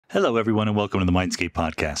Hello, everyone, and welcome to the Mindscape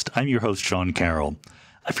podcast. I'm your host, Sean Carroll.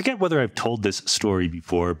 I forget whether I've told this story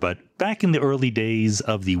before, but back in the early days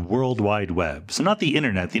of the World Wide Web, so not the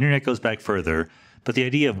internet goes back further, but the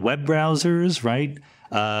idea of web browsers, right?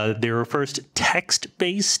 There were first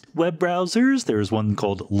text-based web browsers. There was one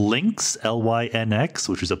called Lynx, L-Y-N-X,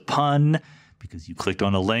 which was a pun because you clicked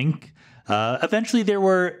on a link. Eventually, there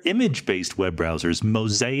were image-based web browsers.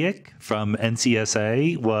 Mosaic from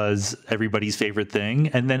NCSA was everybody's favorite thing.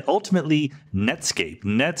 And then ultimately, Netscape.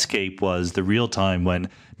 Netscape was the real time when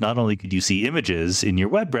not only could you see images in your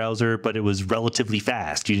web browser, but it was relatively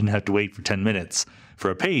fast. You didn't have to wait for 10 minutes for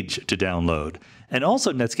a page to download. And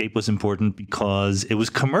also Netscape was important because it was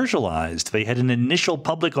commercialized. They had an initial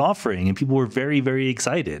public offering, and people were very, very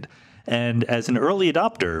excited. And as an early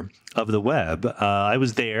adopter of the web, I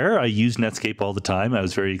was there. I used Netscape all the time. I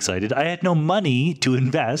was very excited. I had no money to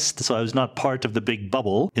invest, so I was not part of the big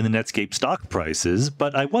bubble in the Netscape stock prices.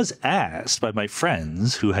 But I was asked by my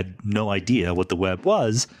friends who had no idea what the web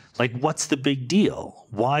was, like, what's the big deal?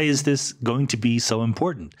 Why is this going to be so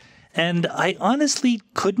important? And I honestly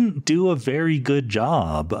couldn't do a very good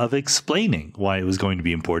job of explaining why it was going to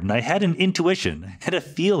be important. I had an intuition, I had a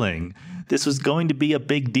feeling this was going to be a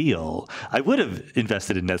big deal. I would have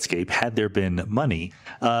invested in Netscape had there been money.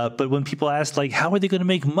 But when people asked, like, how are they going to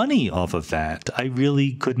make money off of that? I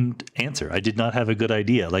really couldn't answer. I did not have a good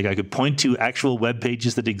idea. Like, I could point to actual web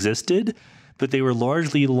pages that existed, but they were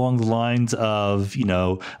largely along the lines of,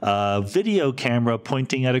 a video camera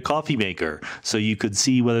pointing at a coffee maker so you could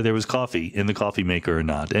see whether there was coffee in the coffee maker or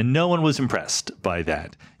not. And no one was impressed by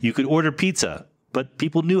that. You could order pizza, but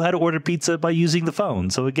people knew how to order pizza by using the phone.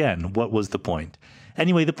 So again, what was the point?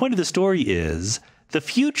 Anyway, the point of the story is the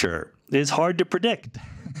future is hard to predict.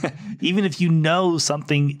 Even if you know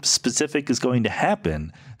something specific is going to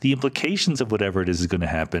happen, the implications of whatever it is going to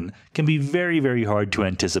happen can be very, very hard to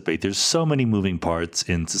anticipate. There's so many moving parts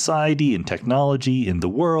in society, in technology, in the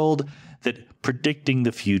world, that predicting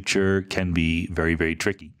the future can be very, very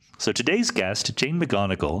tricky. So today's guest, Jane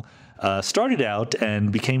McGonigal, started out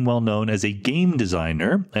and became well known as a game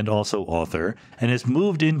designer and also author, and has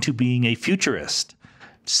moved into being a futurist,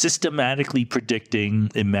 systematically predicting,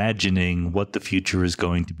 imagining what the future is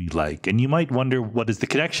going to be like. And you might wonder, what is the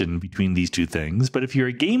connection between these two things? But if you're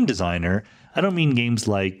a game designer, I don't mean games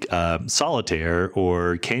like Solitaire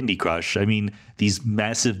or Candy Crush. I mean these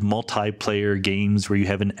massive multiplayer games where you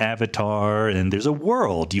have an avatar and there's a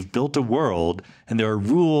world. You've built a world and there are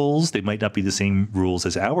rules. They might not be the same rules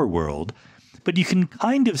as our world, but you can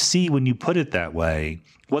kind of see when you put it that way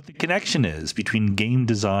what the connection is between game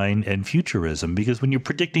design and futurism. Because when you're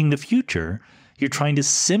predicting the future, you're trying to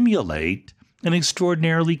simulate an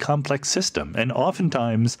extraordinarily complex system. And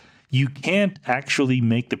oftentimes, you can't actually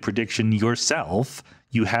make the prediction yourself.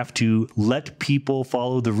 You have to let people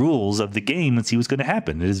follow the rules of the game and see what's going to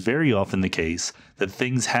happen. It is very often the case that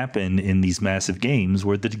things happen in these massive games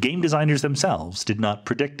where the game designers themselves did not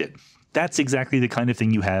predict it. That's exactly the kind of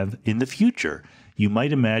thing you have in the future. You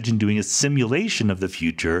might imagine doing a simulation of the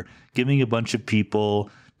future, giving a bunch of people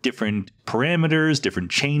different parameters,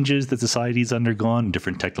 different changes that society's undergone,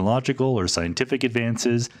 different technological or scientific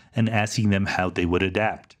advances, and asking them how they would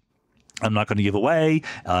adapt. I'm not going to give away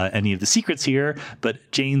any of the secrets here,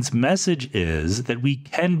 but Jane's message is that we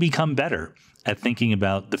can become better at thinking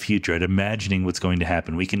about the future, at imagining what's going to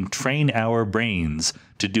happen. We can train our brains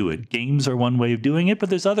to do it. Games are one way of doing it,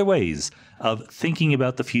 but there's other ways of thinking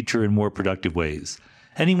about the future in more productive ways.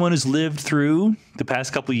 Anyone who's lived through the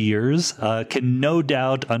past couple of years can no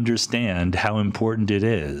doubt understand how important it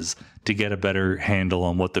is to get a better handle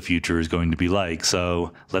on what the future is going to be like.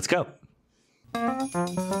 So let's go.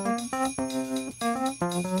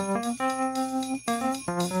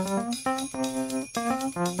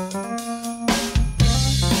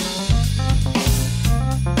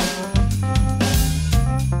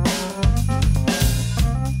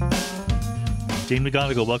 Jane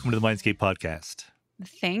McGonigal, welcome to the Mindscape podcast.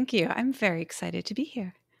 Thank you. I'm very excited to be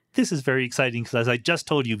here. This is very exciting because, as I just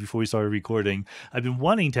told you before we started recording, I've been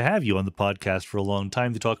wanting to have you on the podcast for a long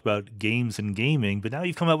time to talk about games and gaming, but now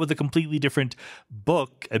you've come out with a completely different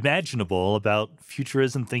book, imaginable, about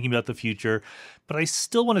futurism, thinking about the future. But I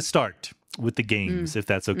still want to start with the games, if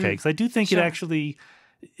that's okay, because I do think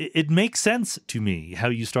it makes sense to me how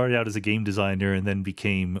you started out as a game designer and then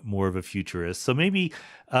became more of a futurist. So maybe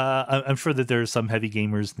I'm sure that there are some heavy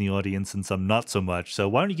gamers in the audience and some not so much. So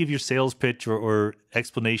why don't you give your sales pitch or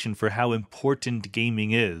explanation for how important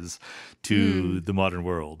gaming is to the modern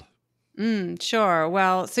world? Sure.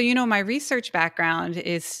 Well, so, my research background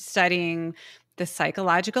is studying the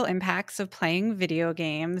psychological impacts of playing video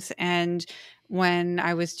games. And when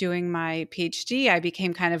I was doing my PhD, I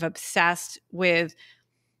became kind of obsessed with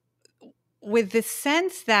the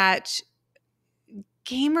sense that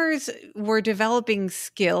gamers were developing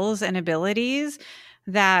skills and abilities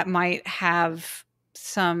that might have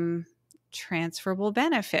some transferable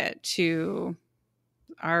benefit to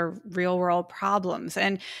our real world problems.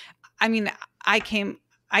 And I mean, I came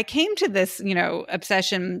to this,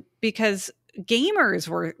 obsession because gamers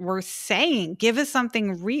were saying, give us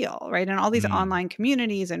something real, right? And all these online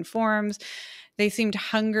communities and forums, they seemed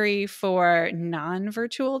hungry for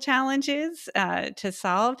non-virtual challenges to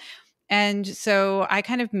solve. And so I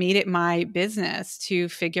kind of made it my business to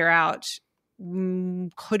figure out,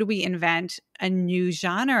 could we invent a new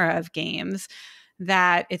genre of games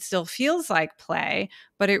that it still feels like play,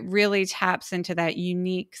 but it really taps into that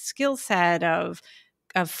unique skill set of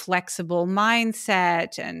flexible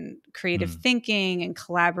mindset and creative thinking and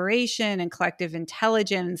collaboration and collective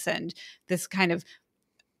intelligence and this kind of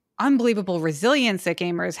unbelievable resilience that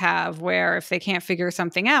gamers have, where if they can't figure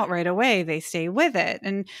something out right away, they stay with it.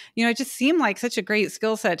 And, it just seemed like such a great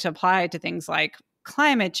skill set to apply to things like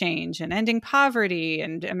climate change and ending poverty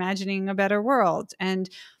and imagining a better world. And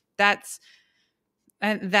that's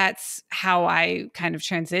how I kind of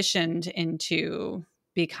transitioned into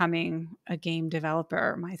becoming a game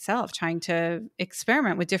developer myself, trying to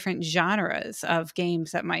experiment with different genres of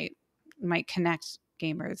games that might connect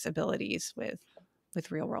gamers' abilities with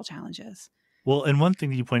real world challenges. Well, and one thing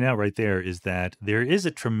that you point out right there is that there is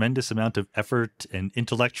a tremendous amount of effort and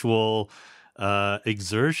intellectual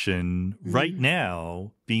exertion right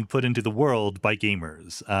now being put into the world by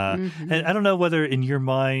gamers. And I don't know whether in your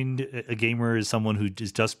mind a gamer is someone who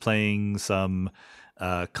is just playing some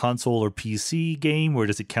console or PC game, or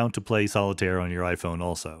does it count to play solitaire on your iPhone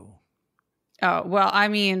also? Oh, well, I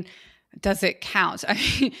mean, does it count? I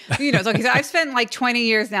mean, so I've spent like 20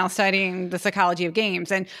 years now studying the psychology of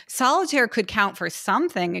games, and solitaire could count for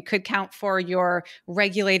something. It could count for your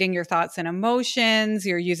regulating your thoughts and emotions.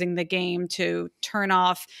 You're using the game to turn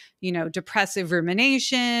off, depressive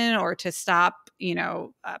rumination, or to stop,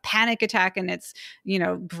 a panic attack. And it's,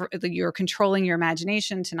 you're controlling your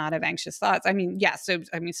imagination to not have anxious thoughts. I mean, yes. So,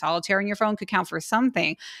 solitaire on your phone could count for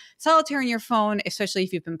something. Solitaire on your phone, especially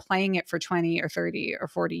if you've been playing it for 20 or 30 or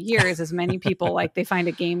 40 years, as many people like, they find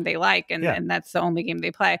a game they like and that's the only game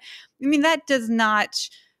they play. I mean, that does not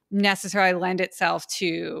necessarily lend itself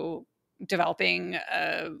to developing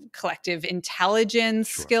a collective intelligence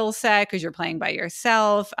skill set because you're playing by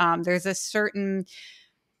yourself. There's a certain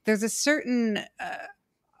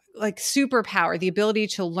like superpower, the ability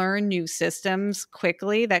to learn new systems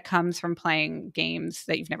quickly that comes from playing games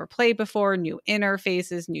that you've never played before, new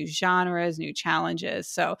interfaces, new genres, new challenges.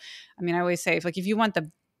 So, I mean, I always say, if you want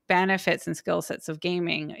the benefits and skill sets of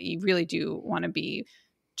gaming, you really do want to be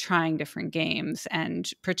trying different games, and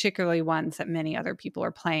particularly ones that many other people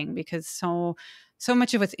are playing, because so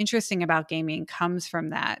much of what's interesting about gaming comes from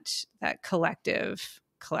that collective,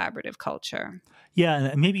 collaborative culture. Yeah,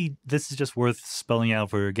 and maybe this is just worth spelling out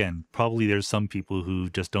for, again, probably there's some people who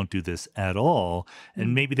just don't do this at all.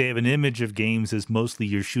 And maybe they have an image of games as mostly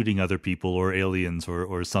you're shooting other people or aliens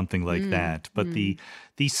or something like that. But the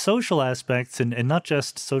social aspects, and not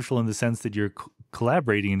just social in the sense that you're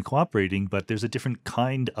collaborating and cooperating, but there's a different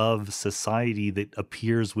kind of society that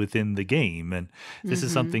appears within the game. And this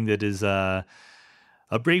is something that is a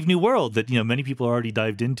brave new world that, many people are already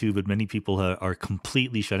dived into, but many people are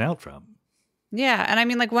completely shut out from. Yeah. And I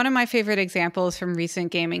mean, like, one of my favorite examples from recent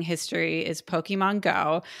gaming history is Pokemon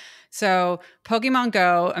Go. So Pokemon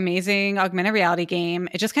Go, amazing augmented reality game.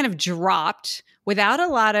 It just kind of dropped without a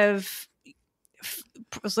lot of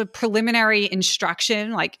preliminary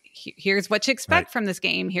instruction. Like, here's what to expect from this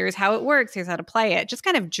game. Here's how it works. Here's how to play it. Just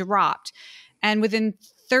kind of dropped. And within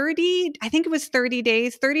 30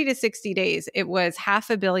 days, 30 to 60 days, it was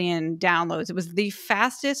 500 million downloads. It was the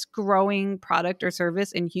fastest growing product or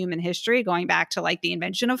service in human history, going back to like the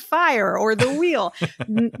invention of fire or the wheel.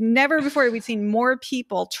 Never before have we seen more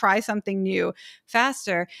people try something new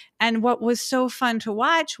faster. And what was so fun to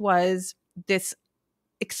watch was this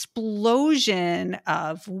explosion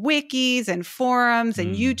of wikis and forums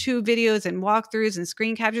and YouTube videos and walkthroughs and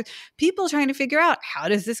screen captures, people trying to figure out, how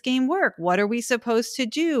does this game work? What are we supposed to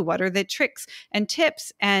do? What are the tricks and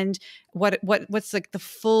tips? And what's like the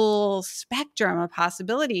full spectrum of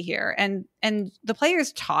possibility here? And the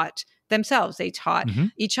players taught themselves. They taught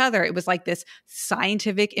each other. It was like this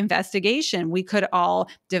scientific investigation. We could all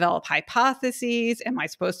develop hypotheses. Am I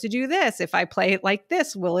supposed to do this? If I play it like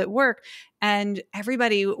this, will it work? And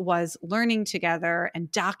everybody was learning together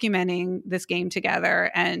and documenting this game together.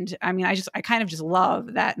 And I mean, I kind of just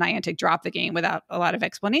love that Niantic dropped the game without a lot of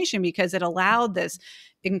explanation, because it allowed this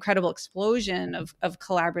incredible explosion of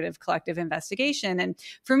collaborative collective investigation. And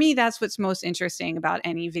for me, that's what's most interesting about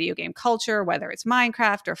any video game culture, whether it's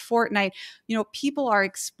Minecraft or Fortnite. You know, people are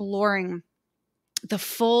exploring the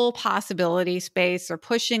full possibility space, or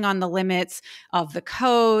pushing on the limits of the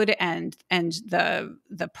code and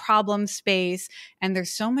the problem space. And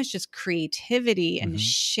there's so much just creativity and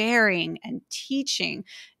sharing and teaching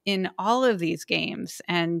in all of these games.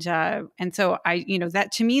 And so that,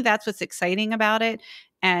 to me, that's what's exciting about it.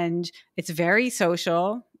 And it's very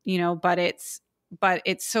social, but it's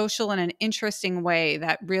social in an interesting way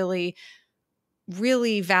that really,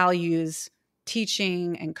 really values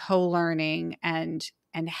teaching and co-learning and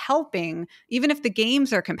helping. Even if the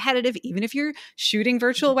games are competitive, even if you're shooting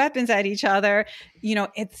virtual weapons at each other,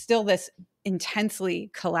 it's still this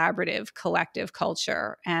intensely collaborative collective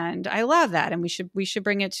culture. And I love that. And we should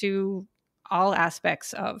bring it to all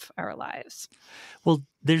aspects of our lives. Well,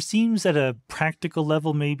 there seems at a practical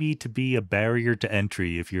level maybe to be a barrier to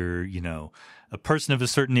entry if you're, a person of a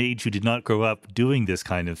certain age who did not grow up doing this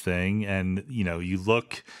kind of thing. And, you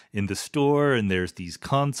look in the store and there's these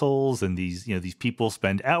consoles and these people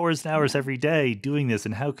spend hours and hours every day doing this.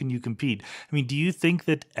 And how can you compete? I mean, do you think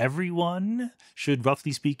that everyone should,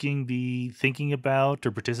 roughly speaking, be thinking about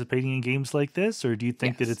or participating in games like this? Or do you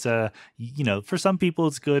think that it's for some people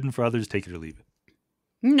it's good and for others take it or leave it?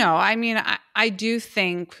 No, I mean, I do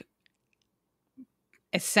think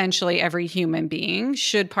essentially every human being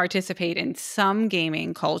should participate in some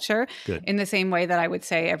gaming culture. Good. In the same way that I would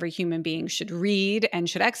say every human being should read and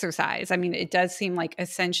should exercise. I mean, it does seem like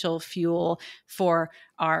essential fuel for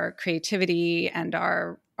our creativity and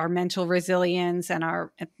our mental resilience and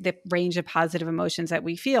the range of positive emotions that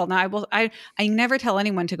we feel. Now, I never tell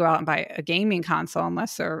anyone to go out and buy a gaming console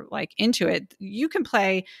unless they're like into it. You can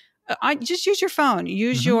play. Just use your phone,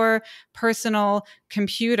 use your personal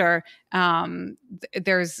computer.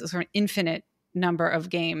 There's a sort of infinite number of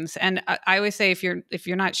games. And I always say, if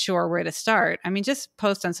you're not sure where to start, I mean, just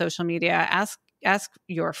post on social media, ask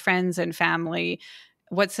your friends and family,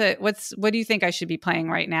 what do you think I should be playing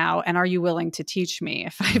right now? And are you willing to teach me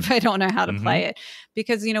if I don't know how to play it?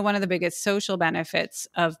 Because, one of the biggest social benefits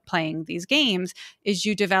of playing these games is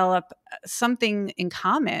you develop something in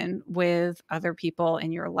common with other people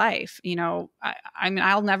in your life. I mean,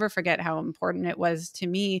 I'll never forget how important it was to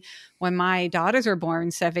me when my daughters were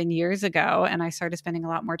born 7 years ago, and I started spending a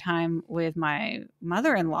lot more time with my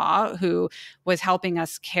mother-in-law, who was helping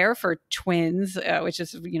us care for twins, which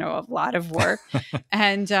is, a lot of work.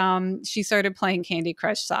 And she started playing Candy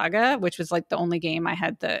Crush Saga, which was like the only game I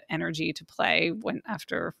had the energy to play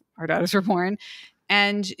after our daughters were born.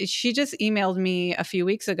 And she just emailed me a few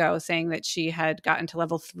weeks ago saying that she had gotten to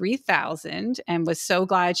level 3,000 and was so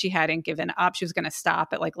glad she hadn't given up. She was going to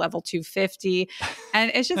stop at like level 250. And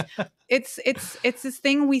it's just, it's this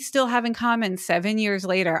thing we still have in common 7 years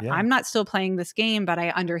later. Yeah. I'm not still playing this game, but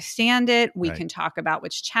I understand it. We can talk about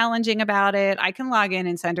what's challenging about it. I can log in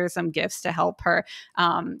and send her some gifts to help her,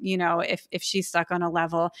 if she's stuck on a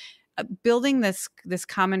level. Building this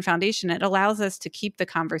common foundation, it allows us to keep the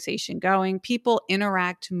conversation going. People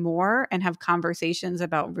interact more and have conversations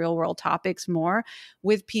about real world topics more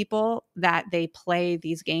with people that they play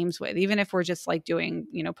these games with. Even if we're just like doing,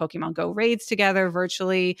 Pokemon Go raids together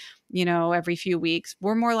virtually, every few weeks,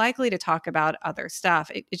 we're more likely to talk about other stuff.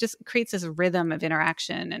 It just creates this rhythm of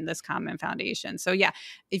interaction and this common foundation. So yeah,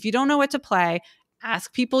 if you don't know what to play,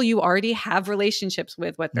 ask people you already have relationships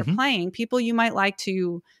with what they're playing, people you might like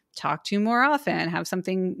to talk to more often, have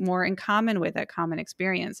something more in common with, that common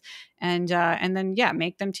experience. And then,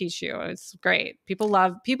 make them teach you. It's great. People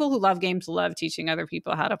who love games love teaching other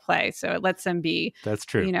people how to play. So it lets them be, that's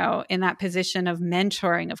true, in that position of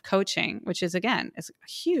mentoring, of coaching, which is, again, is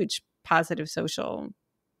a huge positive social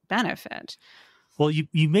benefit. Well,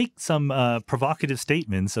 you make some provocative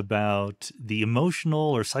statements about the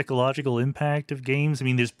emotional or psychological impact of games. I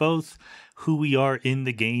mean, there's both who we are in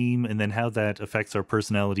the game and then how that affects our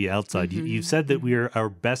personality outside. You've said that we are our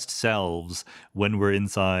best selves when we're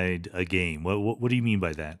inside a game. What do you mean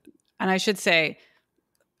by that? And I should say,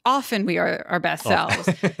 often we are our best selves.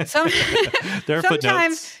 There are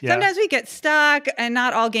footnotes. Sometimes we get stuck, and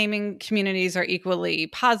not all gaming communities are equally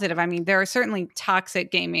positive. I mean, there are certainly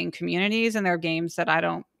toxic gaming communities, and there are games that I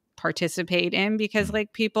don't participate in because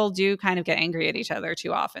like people do kind of get angry at each other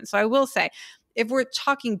too often. So I will say, if we're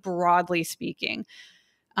talking broadly speaking,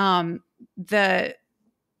 that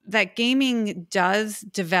gaming does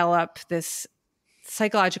develop this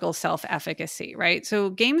psychological self-efficacy, right?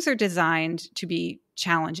 So games are designed to be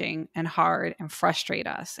challenging and hard and frustrate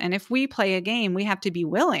us. And if we play a game, we have to be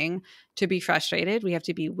willing to be frustrated. We have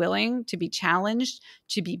to be willing to be challenged,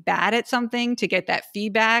 to be bad at something, to get that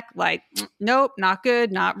feedback like, nope, not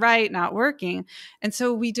good, not right, not working. And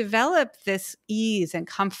so we develop this ease and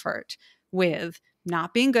comfort with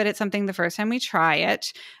not being good at something the first time we try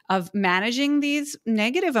it, of managing these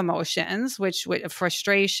negative emotions, which with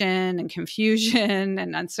frustration and confusion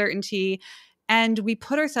and uncertainty. And we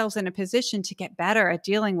put ourselves in a position to get better at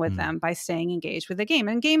dealing with them by staying engaged with the game.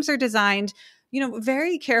 And games are designed,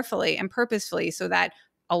 very carefully and purposefully so that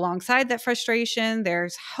alongside that frustration,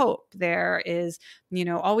 there's hope. There is,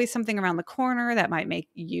 always something around the corner that might make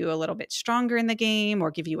you a little bit stronger in the game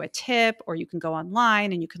or give you a tip, or you can go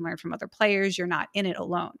online and you can learn from other players. You're not in it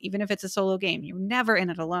alone. Even if it's a solo game, you're never in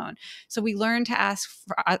it alone. So we learn to ask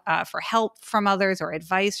for help from others or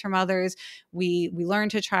advice from others. We learn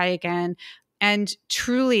to try again. And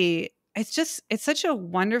truly, it's such a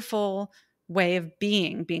wonderful way of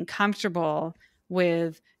being comfortable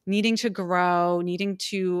with needing to grow, needing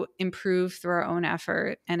to improve through our own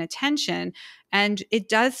effort and attention. And it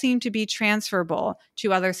does seem to be transferable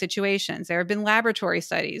to other situations. There have been laboratory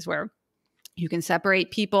studies where you can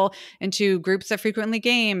separate people into groups that frequently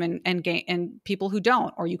game and people who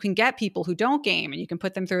don't, or you can get people who don't game and you can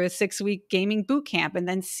put them through a 6-week gaming boot camp and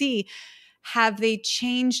then see, have they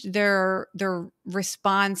changed their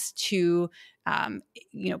response to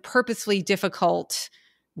purposely difficult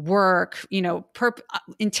work,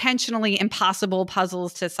 intentionally impossible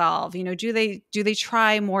puzzles to solve? Do they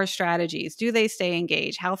try more strategies? Do they stay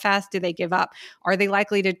engaged? How fast do they give up? Are they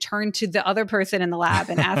likely to turn to the other person in the lab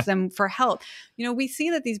and ask them for help? We see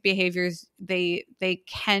that these behaviors, they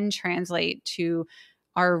can translate to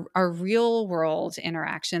our real world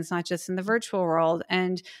interactions, not just in the virtual world.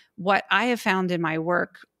 And what I have found in my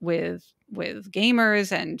work with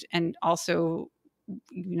gamers and also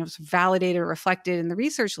validated, reflected in the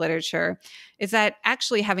research literature, is that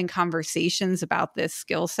actually having conversations about this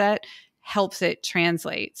skill set helps it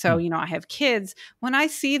translate. So, I have kids. When I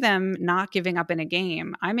see them not giving up in a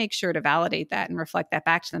game, I make sure to validate that and reflect that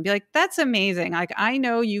back to them. Be like, that's amazing. Like, I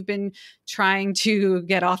know you've been trying to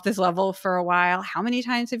get off this level for a while. How many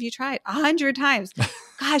times have you tried? 100 times.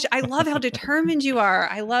 Gosh, I love how determined you are.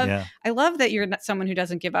 I love that you're not someone who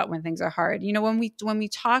doesn't give up when things are hard. When we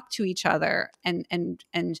talk to each other and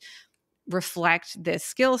reflect this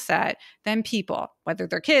skill set, then people, whether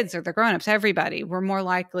they're kids or they're grownups, everybody, we're more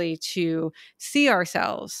likely to see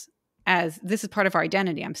ourselves as this is part of our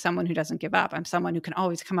identity. I'm someone who doesn't give up. I'm someone who can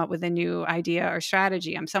always come up with a new idea or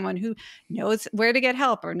strategy. I'm someone who knows where to get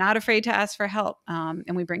help or not afraid to ask for help.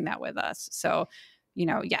 And we bring that with us. So,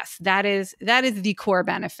 yes, that is the core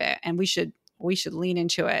benefit, and we should lean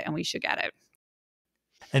into it and we should get it.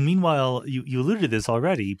 And meanwhile, you alluded to this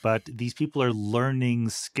already, but these people are learning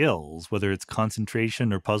skills, whether it's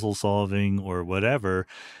concentration or puzzle solving or whatever.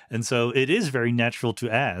 And so it is very natural to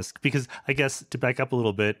ask, because I guess to back up a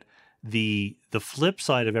little bit, the flip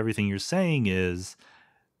side of everything you're saying is,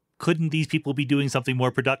 couldn't these people be doing something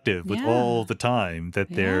more productive with all the time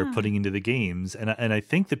that they're putting into the games? And I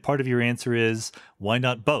think that part of your answer is, why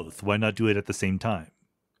not both? Why not do it at the same time?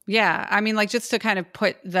 Yeah. I mean, just to kind of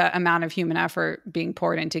put the amount of human effort being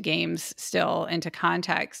poured into games still into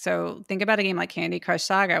context. So think about a game like Candy Crush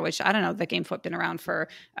Saga, which I don't know, the game's been around for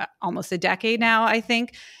almost a decade now, I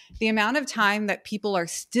think. The amount of time that people are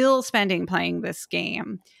still spending playing this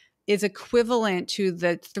game is equivalent to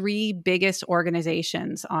the 3 biggest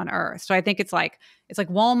organizations on Earth. So I think it's like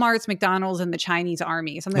Walmart's, McDonald's, and the Chinese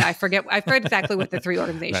Army. Something I forget exactly what the 3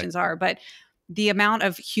 organizations are, but the amount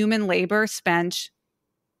of human labor spent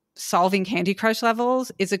solving Candy Crush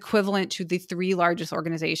levels is equivalent to the 3 largest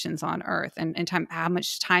organizations on Earth, and time, how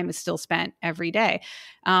much time is still spent every day.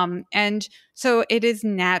 And so it is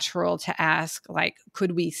natural to ask,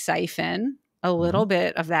 could we siphon a little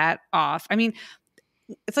bit of that off? I mean,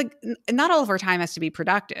 it's not all of our time has to be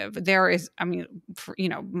productive. There is, I'm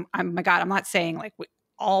not saying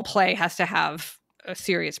all play has to have a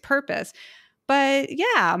serious purpose. But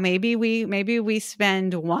yeah, maybe we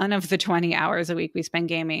spend one of the 20 hours a week we spend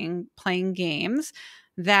playing games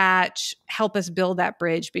that help us build that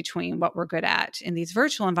bridge between what we're good at in these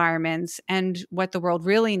virtual environments and what the world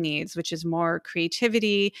really needs, which is more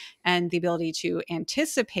creativity and the ability to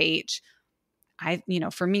anticipate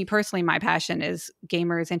for me personally, my passion is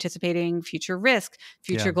gamers anticipating future risk,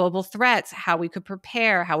 future global threats, how we could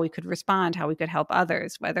prepare, how we could respond, how we could help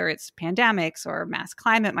others, whether it's pandemics or mass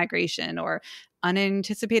climate migration or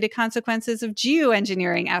unanticipated consequences of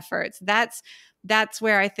geoengineering efforts. That's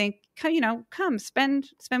where I think, come spend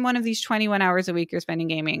one of these 21 hours a week you're spending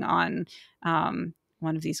gaming on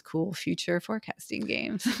one of these cool future forecasting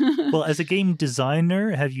games. Well, as a game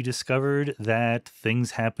designer, have you discovered that things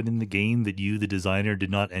happen in the game that you, the designer, did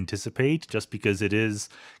not anticipate just because it is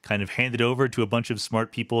kind of handed over to a bunch of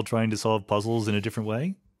smart people trying to solve puzzles in a different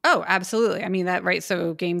way? Oh, absolutely. I mean, right.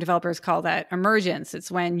 So game developers call that emergence. It's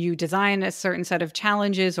when you design a certain set of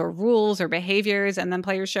challenges or rules or behaviors, and then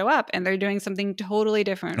players show up and they're doing something totally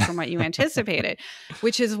different from what you anticipated,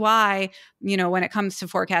 which is why, when it comes to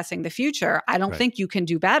forecasting the future, I don't think you can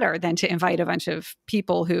do better than to invite a bunch of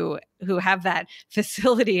people who have that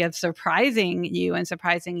facility of surprising you and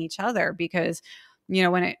surprising each other. Because,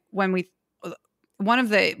 one of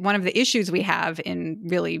the issues we have in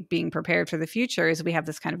really being prepared for the future is we have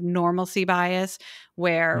this kind of normalcy bias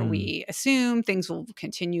where we assume things will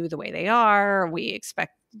continue the way they are. We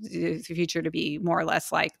expect the future to be more or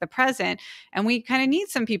less like the present. And we kind of need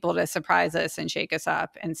some people to surprise us and shake us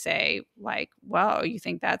up and say, like, whoa, you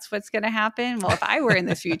think that's what's going to happen? Well, if I were in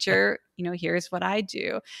the future, here's what I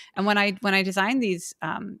do. And when I design these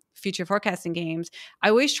future forecasting games, I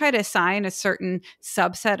always try to assign a certain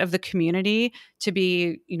subset of the community to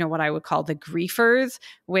be, what I would call the griefers,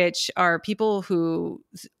 which are people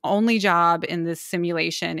whose only job in this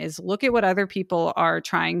simulation is look at what other people are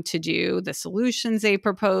trying to do, the solutions they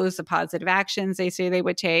propose, the positive actions they say they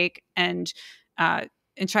would take, and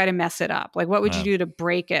try to mess it up. Like, what would you do to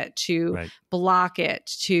break it, to block it,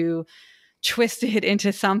 to twist it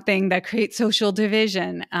into something that creates social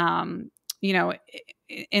division? Because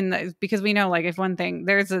we know, like, if one thing,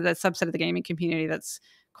 there's a subset of the gaming community that's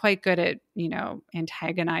quite good at,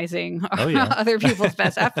 antagonizing other people's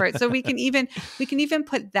best efforts. So we can even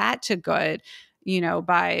put that to good,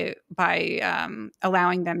 by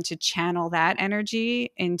allowing them to channel that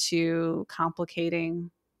energy into complicating,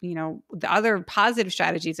 the other positive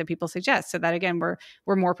strategies that people suggest. So that, again, we're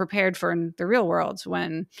more prepared for in the real world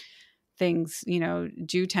when things,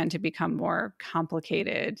 do tend to become more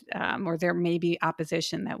complicated, or there may be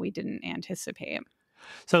opposition that we didn't anticipate.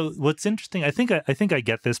 So what's interesting, I think I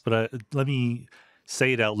get this, but let me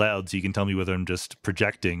say it out loud so you can tell me whether I'm just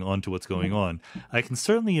projecting onto what's going on. I can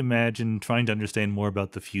certainly imagine trying to understand more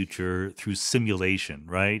about the future through simulation,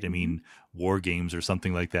 right? I mean, war games or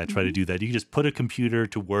something like that. Try to do that. You can just put a computer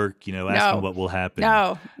to work, ask them what will happen.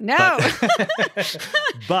 No.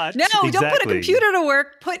 But no, exactly. Don't put a computer to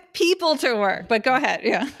work. Put people to work. But go ahead.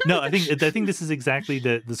 Yeah. No, I think this is exactly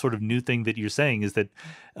the sort of new thing that you're saying is that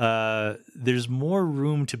there's more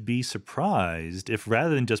room to be surprised if,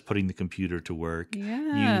 rather than just putting the computer to work,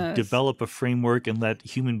 you develop a framework and let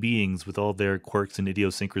human beings with all their quirks and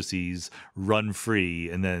idiosyncrasies run free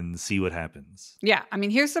and then see what happens. Yeah. I mean,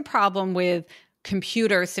 here's the problem with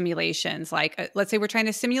computer simulations. Like, let's say we're trying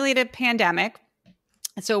to simulate a pandemic.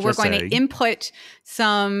 So we're going to input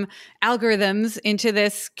some algorithms into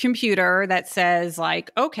this computer that says,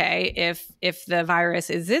 like, okay, if the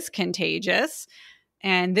virus is this contagious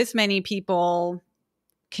and this many people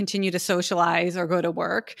continue to socialize or go to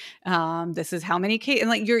work, this is how many cases. And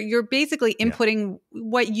like you're basically inputting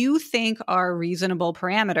what you think are reasonable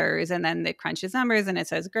parameters, and then it crunches numbers and it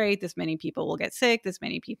says, great, this many people will get sick, this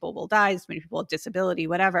many people will die, this many people have disability,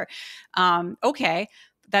 whatever. Okay.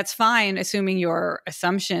 That's fine, assuming your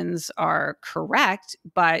assumptions are correct.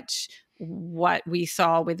 But what we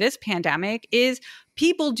saw with this pandemic is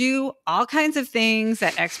people do all kinds of things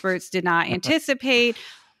that experts did not anticipate.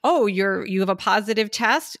 Oh, you have a positive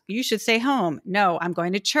test, you should stay home. No, I'm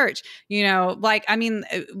going to church. Well,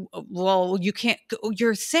 you can't go,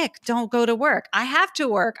 you're sick, don't go to work. I have to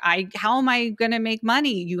work. How am I going to make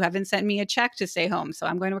money? You haven't sent me a check to stay home, so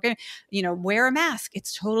I'm going to work. Wear a mask.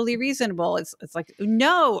 It's totally reasonable. It's like,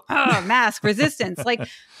 no, mask resistance. Like,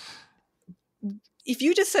 if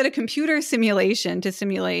you just set a computer simulation to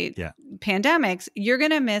simulate pandemics, you're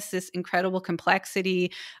going to miss this incredible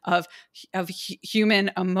complexity of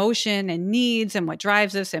human emotion and needs and what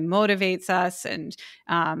drives us and motivates us. And,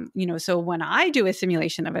 so when I do a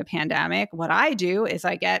simulation of a pandemic, what I do is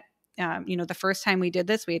I get, the first time we did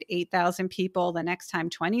this, we had 8,000 people. The next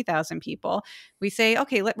time, 20,000 people. We say,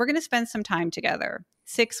 okay, we're going to spend some time together,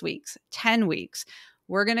 6 weeks, 10 weeks.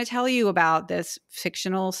 we're going to tell you about this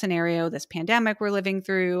fictional scenario, this pandemic we're living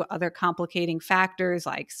through, other complicating factors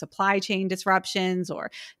like supply chain disruptions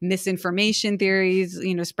or misinformation theories,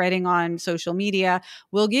 spreading on social media.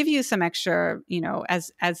 We'll give you some extra,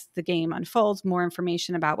 as the game unfolds, more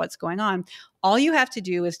information about what's going on. All you have to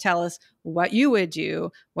do is tell us what you would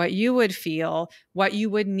do, what you would feel, what you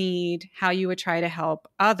would need, how you would try to help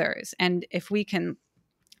others. And if we can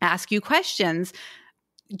ask you questions,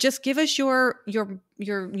 just give us your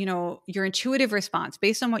intuitive response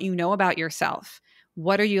based on what you know about yourself.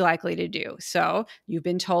 What are you likely to do? So you've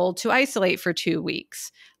been told to isolate for 2 weeks.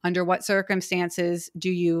 Under what circumstances do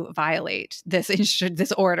you violate this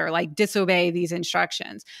order, like disobey these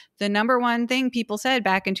instructions? The number one thing people said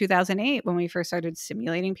back in 2008 when we first started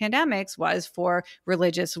simulating pandemics was for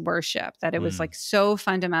religious worship, that it was like so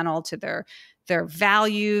fundamental to their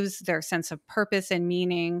values, their sense of purpose and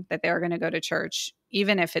meaning, that they're going to go to church,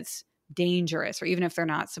 even if it's dangerous or even if they're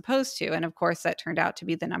not supposed to. And of course, that turned out to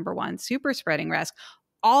be the number one super spreading risk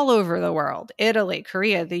all over the world. Italy,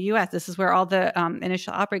 Korea, the US, this is where all the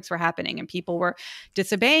initial outbreaks were happening and people were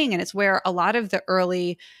disobeying. And it's where a lot of the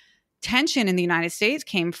early tension in the United States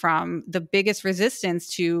came from. The biggest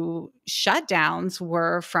resistance to shutdowns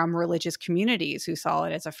were from religious communities who saw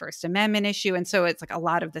it as a First Amendment issue. And so it's like a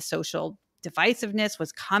lot of the social divisiveness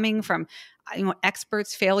was coming from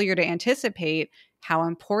experts' failure to anticipate how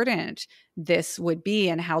important this would be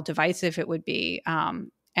and how divisive it would be.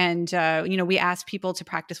 We asked people to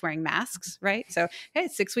practice wearing masks, right? So, hey,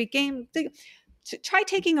 6-week game. Try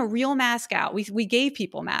taking a real mask out. We gave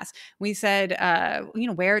people masks. We said,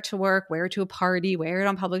 wear it to work, wear it to a party, wear it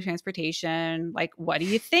on public transportation. Like, what do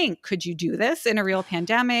you think? Could you do this in a real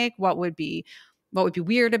pandemic? What would be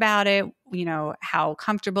weird about it? How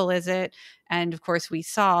comfortable is it? And of course, we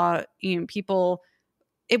saw, people.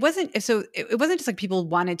 It wasn't just like people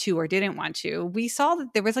wanted to or didn't want to. We saw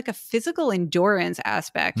that there was like a physical endurance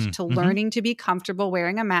aspect to learning to be comfortable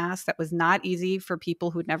wearing a mask that was not easy for people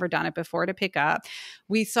who'd never done it before to pick up.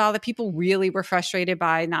 We saw that people really were frustrated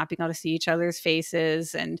by not being able to see each other's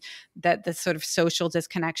faces and that the sort of social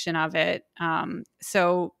disconnection of it.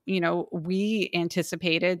 We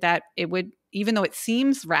anticipated that it would, even though it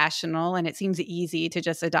seems rational and it seems easy to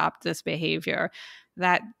just adopt this behavior,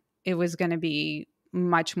 that it was going to be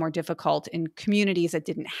much more difficult in communities that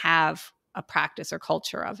didn't have a practice or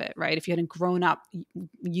culture of it, right? If you hadn't grown up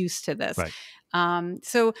used to this. Right.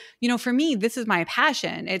 For me, this is my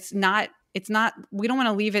passion. It's not, we don't want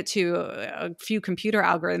to leave it to a few computer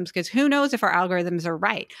algorithms, because who knows if our algorithms are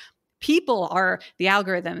right. People are the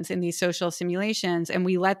algorithms in these social simulations, and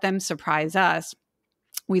we let them surprise us.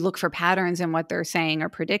 We look for patterns in what they're saying or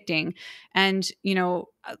predicting. And,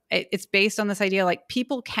 it's based on this idea, like,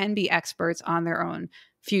 people can be experts on their own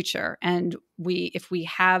future. And if we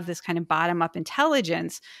have this kind of bottom up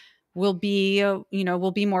intelligence, we'll be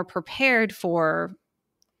more prepared for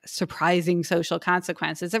surprising social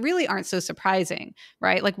consequences that really aren't so surprising,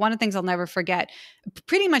 right? Like, one of the things I'll never forget,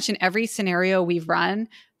 pretty much in every scenario we've run,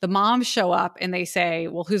 the moms show up and they say,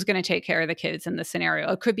 well, who's going to take care of the kids in this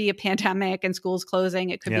scenario? It could be a pandemic and schools closing.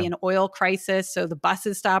 It could be an oil crisis, so the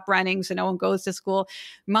buses stop running, so no one goes to school.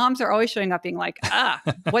 Moms are always showing up being like,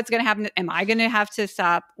 what's going to happen? Am I going to have to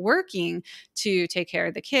stop working to take care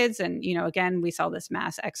of the kids? And, again, we saw this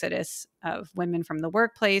mass exodus of women from the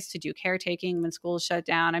workplace to do caretaking when schools shut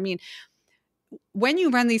down. I mean, when you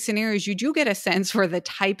run these scenarios, you do get a sense for the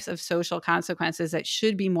types of social consequences that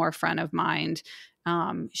should be more front of mind.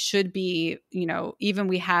 Should be, even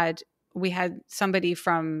we had somebody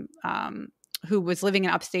from who was living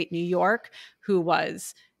in upstate New York who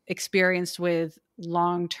was experienced with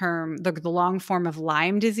the long form of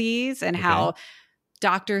Lyme disease, and how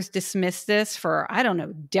doctors dismiss this for, I don't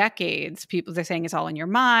know, decades. They're saying it's all in your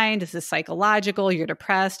mind. This is psychological. You're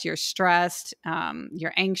depressed. You're stressed.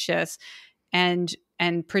 You're anxious.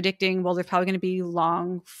 And predicting, well, there's probably going to be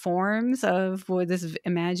long forms of this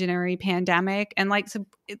imaginary pandemic. And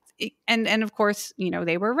and of course,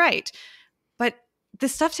 they were right. But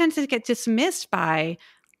this stuff tends to get dismissed by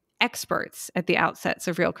experts at the outsets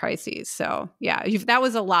of real crises. So that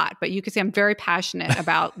was a lot, but you could see I'm very passionate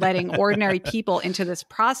about letting ordinary people into this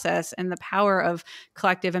process and the power of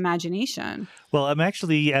collective imagination. Well, I'm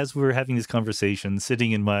actually, as we're having this conversation,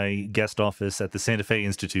 sitting in my guest office at the Santa Fe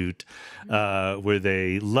Institute, where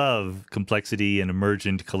they love complexity and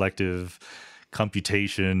emergent collective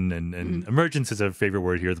computation, and emergence is our favorite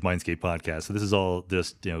word here at the Mindscape podcast. So this is all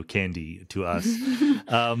just candy to us.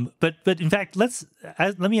 But in fact,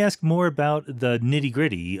 let me ask more about the nitty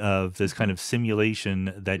gritty of this kind of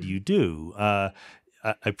simulation that you do.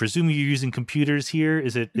 I presume you're using computers here.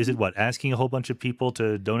 Is it what, asking a whole bunch of people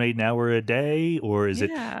to donate an hour a day, or is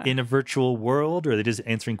it in a virtual world, or are they just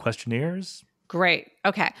answering questionnaires? Great.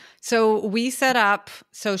 Okay. So we set up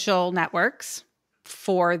social networks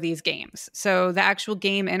for these games. So the actual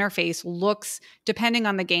game interface looks, depending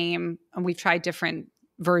on the game, and we've tried different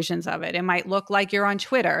versions of it. It might look like you're on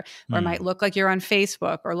Twitter, or it might look like you're on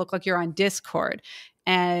Facebook, or look like you're on Discord.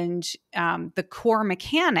 And the core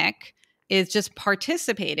mechanic is just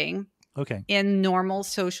participating in normal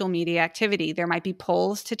social media activity. There might be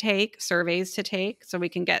polls to take, surveys to take, so we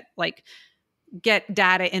can get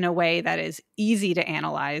data in a way that is easy to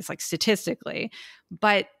analyze, like statistically.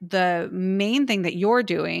 But the main thing that you're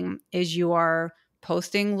doing is you are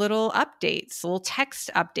posting little updates, little text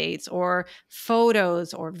updates, or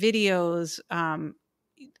photos or videos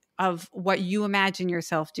of what you imagine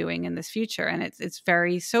yourself doing in this future. And it's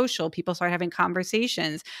very social. People start having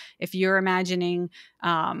conversations. If you're imagining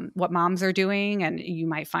what moms are doing, and you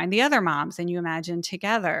might find the other moms and you imagine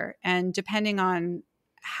together. And depending on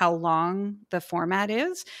how long the format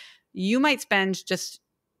is, you might spend just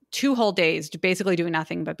 2 whole days basically doing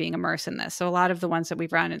nothing but being immersed in this. So a lot of the ones that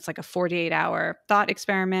we've run, it's like a 48-hour thought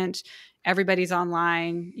experiment. Everybody's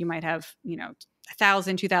online. You might have,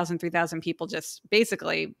 1,000, 2,000, 3,000 people just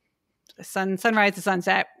basically sunrise to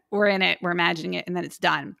sunset. We're in it. We're imagining it. And then it's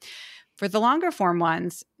done. For the longer form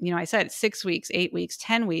ones, I said 6 weeks, 8 weeks,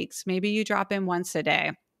 10 weeks, maybe you drop in once a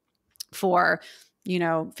day for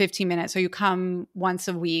 15 minutes, or you come once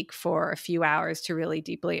a week for a few hours to really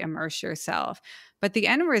deeply immerse yourself. But the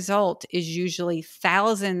end result is usually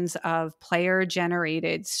thousands of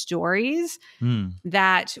player-generated stories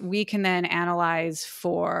that we can then analyze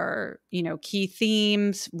for, key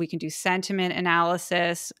themes. We can do sentiment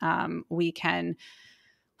analysis. We can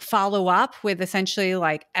follow up with essentially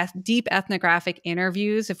like deep ethnographic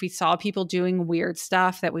interviews. If we saw people doing weird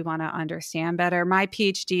stuff that we want to understand better. My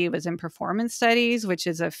PhD was in performance studies, which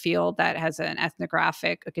is a field that has an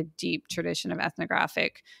ethnographic, like a deep tradition of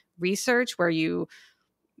ethnographic research where you're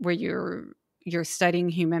studying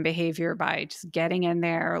human behavior by just getting in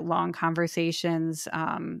there, long conversations,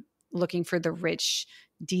 looking for the rich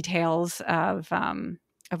details of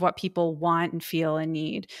what people want and feel and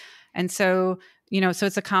need. And so, so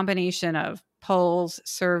it's a combination of polls,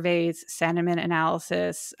 surveys, sentiment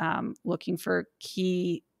analysis, looking for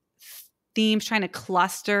key themes, trying to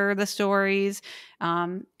cluster the stories,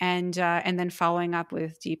 and then following up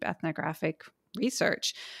with deep ethnographic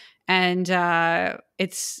research. And I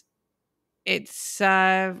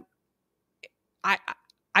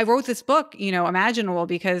wrote this book, Imaginable,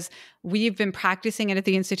 because we've been practicing it at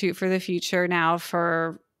the Institute for the Future now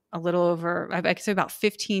for a little over, I could say about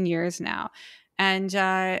 15 years now. And,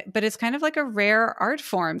 but it's kind of like a rare art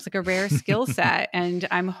form. It's like a rare skill set. And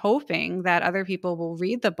I'm hoping that other people will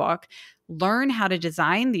read the book, learn how to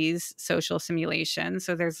design these social simulations.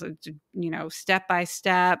 So there's, step by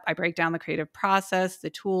step, I break down the creative process, the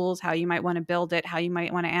tools, how you might want to build it, how you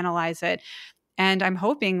might want to analyze it. And I'm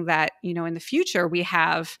hoping that, in the future we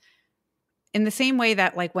have, in the same way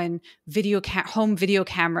that like when home video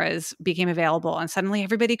cameras became available and suddenly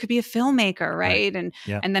everybody could be a filmmaker, right? And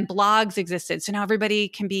then blogs existed. So now everybody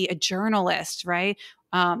can be a journalist, right?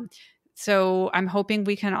 So I'm hoping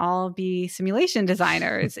we can all be simulation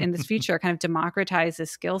designers in this future, kind of democratize the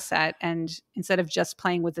skill set. And instead of just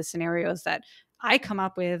playing with the scenarios that I come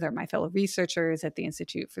up with or my fellow researchers at the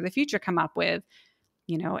Institute for the Future come up with,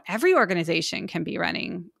 every organization can be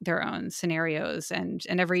running their own scenarios, and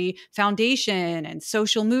every foundation and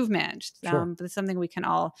social movement. Sure. But it's something we can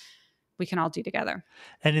all do together.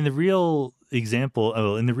 And in the real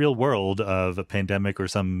example, in the real world of a pandemic or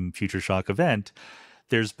some future shock event,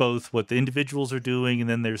 there's both what the individuals are doing, and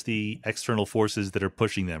then there's the external forces that are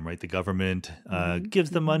pushing them, right? The government gives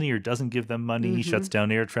them money or doesn't give them money, shuts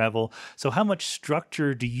down air travel. So how much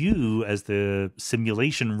structure do you, as the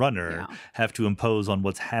simulation runner, have to impose on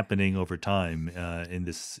what's happening over time in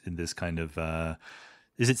this kind of...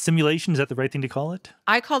 Is it simulation? Is that the right thing to call it?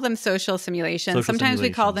 I call them social simulations. Sometimes we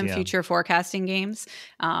call them future forecasting games.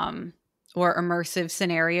 Or immersive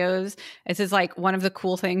scenarios. This is like one of the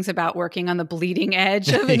cool things about working on the bleeding edge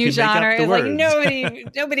of a new genre. It's like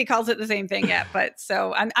nobody calls it the same thing yet. But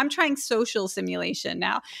so I'm trying social simulation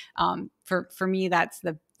now. For me, that's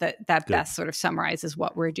that best sort of summarizes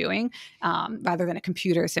what we're doing, rather than a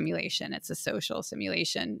computer simulation. It's a social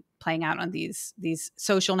simulation playing out on these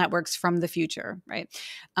social networks from the future, right?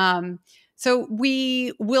 So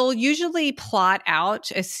we will usually plot out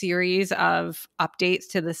a series of updates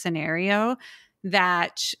to the scenario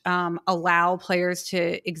that allow players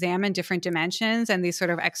to examine different dimensions and these sort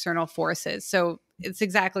of external forces. So it's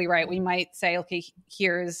exactly right. We might say, okay,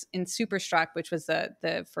 here's in Superstruck, which was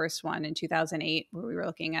the first one in 2008, where we were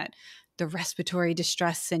looking at the respiratory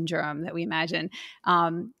distress syndrome that we imagine.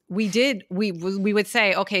 We would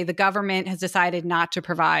say, okay, the government has decided not to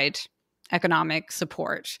provide economic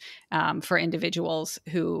support for individuals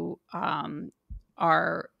who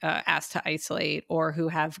are asked to isolate or who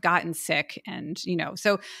have gotten sick. And,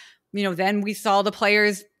 then we saw the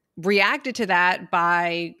players reacted to that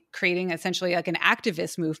by creating essentially like an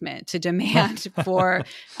activist movement to demand for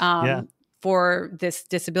this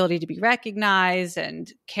disability to be recognized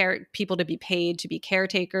and people to be paid to be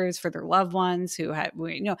caretakers for their loved ones who had,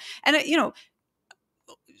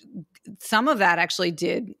 some of that actually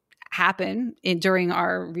did happen during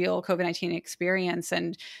our real COVID-19 experience.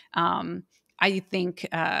 And I think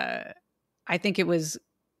it was,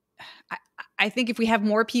 I think if we have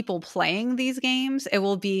more people playing these games, it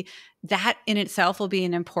will be, that in itself will be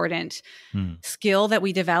an important skill that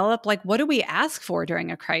we develop. Like, what do we ask for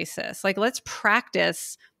during a crisis? Like, let's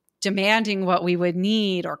practice demanding what we would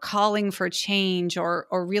need, or calling for change, or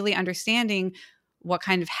really understanding what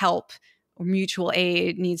kind of help or mutual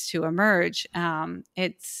aid needs to emerge.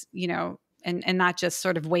 It's, and not just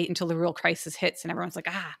sort of wait until the real crisis hits and everyone's like,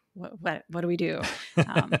 what do we do?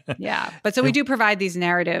 But so we do provide these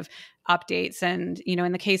narrative updates. And,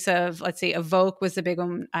 in the case of, let's say, Evoke was the big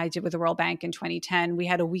one I did with the World Bank in 2010, we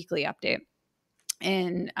had a weekly update.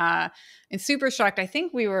 In Superstruct, I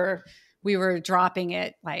think we were dropping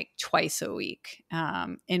it like twice a week.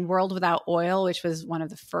 In World Without Oil, which was one of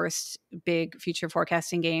the first big future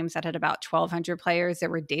forecasting games that had about 1,200 players, there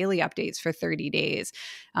were daily updates for 30 days.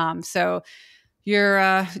 So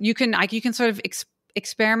you can sort of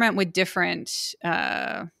experiment with different.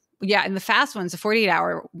 In the fast ones, the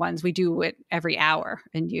 48-hour ones, we do it every hour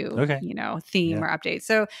and theme or update.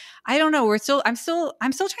 So I don't know. I'm still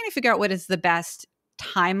trying to figure out what is the best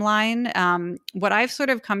timeline. What I've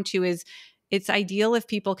sort of come to is it's ideal if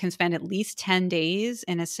people can spend at least 10 days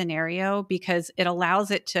in a scenario, because it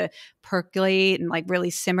allows it to percolate and like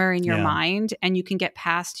really simmer in your mind, and you can get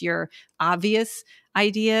past your obvious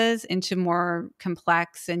ideas into more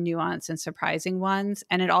complex and nuanced and surprising ones.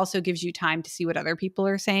 And it also gives you time to see what other people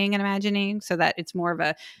are saying and imagining, so that it's more of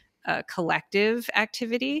a collective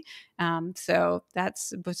activity. So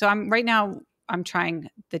I'm trying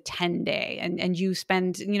the 10-day, and you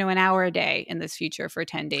spend, an hour a day in this future for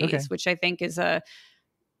 10 days, which I think is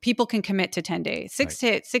people can commit to 10 days. 6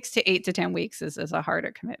 to 8 to 10 weeks is a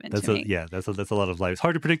harder commitment to me. That's a lot of life. It's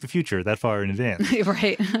hard to predict the future that far in advance.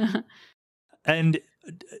 Right. And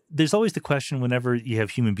there's always the question whenever you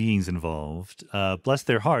have human beings involved, bless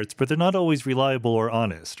their hearts, but they're not always reliable or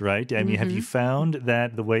honest, right? I mean, have you found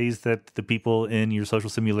that the ways that the people in your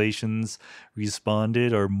social simulations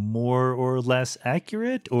responded are more or less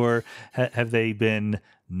accurate, or have they been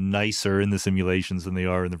nicer in the simulations than they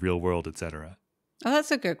are in the real world, et cetera? Oh,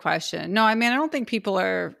 that's a good question. No, I mean, I don't think people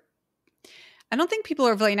are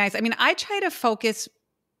really nice. I mean, I try to focus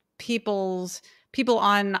people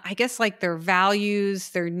on, I guess, like their values,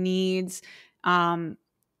 their needs,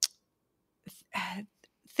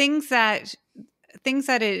 things that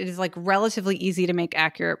it is like relatively easy to make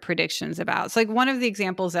accurate predictions about. So like one of the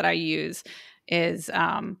examples that I use is,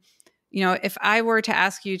 if I were to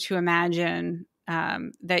ask you to imagine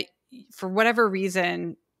that for whatever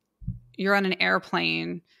reason you're on an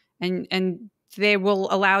airplane and they will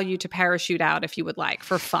allow you to parachute out if you would like,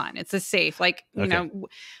 for fun. It's a safe,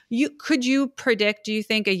 could you predict, do you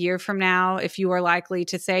think, a year from now if you are likely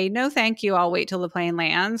to say, no, thank you, I'll wait till the plane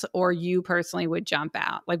lands, or you personally would jump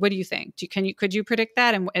out? Like, what do you think? Could you predict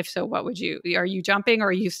that? And if so, what would are you jumping, or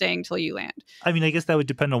are you staying till you land? I mean, I guess that would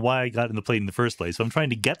depend on why I got in the plane in the first place. So I'm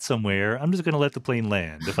trying to get somewhere, I'm just going to let the plane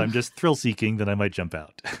land. If I'm just thrill seeking, then I might jump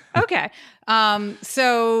out. Okay.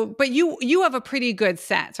 But you have a pretty good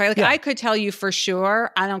sense, right? Like I could tell you for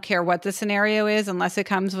sure, I don't care what the scenario is, unless it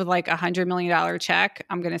comes with like $100 million check,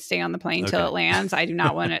 I'm going to stay on the plane till it lands. I do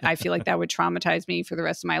not want it. I feel like that would traumatize me for the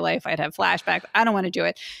rest of my life. I'd have flashbacks. I don't want to do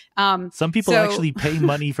it. Some people actually pay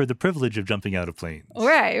money for the privilege of jumping out of planes.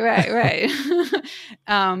 Right.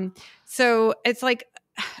 So it's like,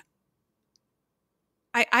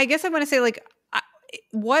 I guess I want to say, like,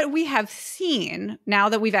 what we have seen now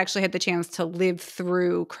that we've actually had the chance to live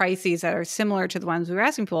through crises that are similar to the ones we were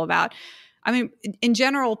asking people about. I mean, in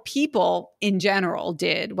general, people in general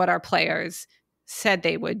did what our players said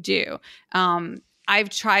they would do. I've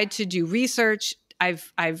tried to do research.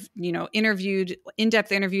 I've interviewed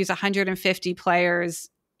in-depth interviews, 150 players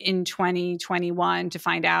in 2021 to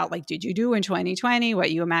find out, like, did you do in 2020 what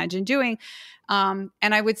you imagined doing? And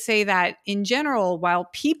I would say that in general, while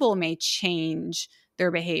people may change their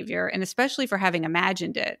behavior, and especially for having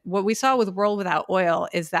imagined it. What we saw with World Without Oil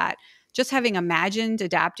is that just having imagined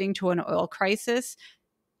adapting to an oil crisis,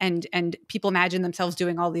 and people imagine themselves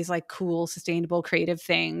doing all these like cool, sustainable, creative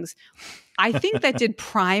things, I think that did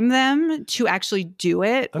prime them to actually do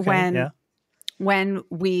it. When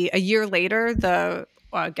we, a year later, the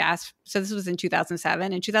gas, so this was in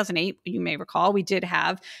 2007. In 2008, you may recall, we did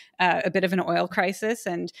have a bit of an oil crisis,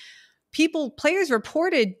 and players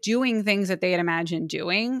reported doing things that they had imagined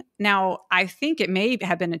doing. Now, I think it may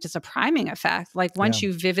have been just a priming effect. Like once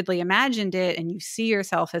you vividly imagined it and you see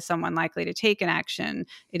yourself as someone likely to take an action,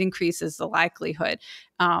 it increases the likelihood.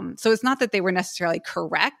 So it's not that they were necessarily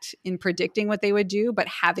correct in predicting what they would do, but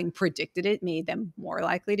having predicted it made them more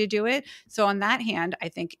likely to do it. So on that hand, I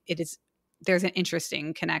think there's an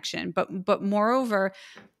interesting connection. But moreover,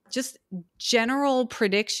 just general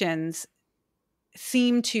predictions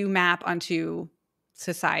seem to map onto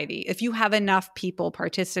society. If you have enough people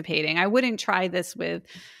participating, I wouldn't try this with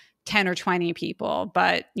 10 or 20 people,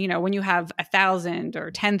 but when you have 1,000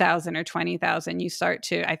 or 10,000 or 20,000, you start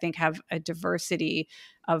to, I think, have a diversity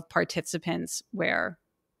of participants where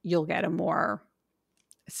you'll get a more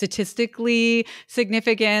statistically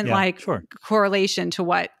significant correlation to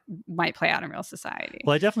what might play out in real society.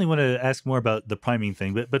 Well, I definitely want to ask more about the priming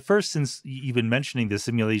thing, but first, since you've been mentioning the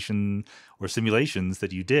simulations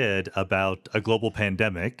that you did about a global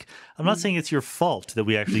pandemic, I'm not saying it's your fault that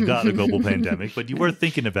we actually got a global pandemic, but you were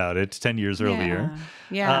thinking about it 10 years earlier.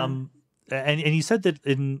 Yeah. And you said that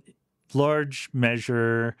in large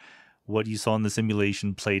measure, what you saw in the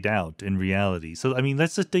simulation played out in reality. So, I mean,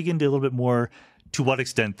 let's just dig into a little bit more to what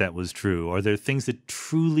extent that was true. Are there things that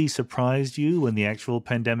truly surprised you when the actual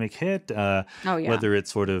pandemic hit? Whether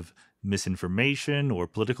it's sort of misinformation or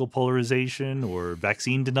political polarization or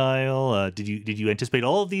vaccine denial. Did you anticipate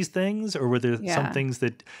all of these things, or were there some things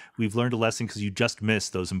that we've learned a lesson because you just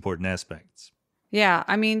missed those important aspects? Yeah,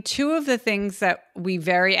 I mean, two of the things that we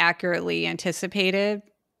very accurately anticipated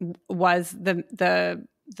was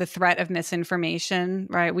the threat of misinformation,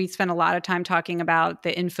 right? We spent a lot of time talking about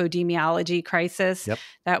the infodemiology crisis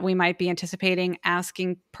that we might be anticipating,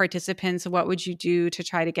 asking participants, what would you do to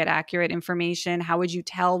try to get accurate information? How would you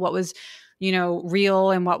tell what was,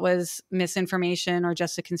 real and what was misinformation or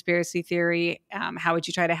just a conspiracy theory? How would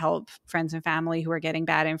you try to help friends and family who are getting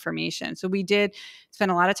bad information? So we did spend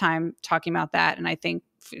a lot of time talking about that. And I think,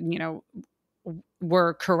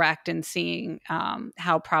 we're correct in seeing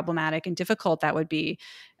how problematic and difficult that would be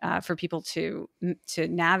for people to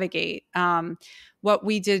navigate. What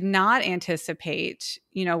we did not anticipate,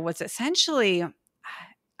 was essentially,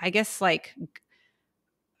 I guess, like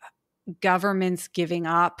governments giving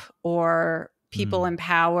up or people in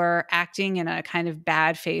power acting in a kind of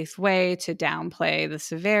bad faith way to downplay the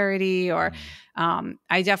severity. Or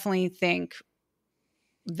I definitely think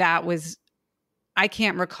that was, I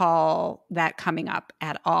can't recall that coming up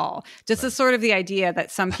at all. Just the sort of the idea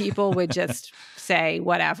that some people would just say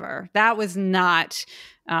whatever. That was not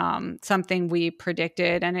something we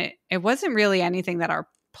predicted. And it wasn't really anything that our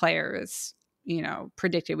players,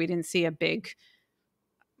 predicted. We didn't see a big,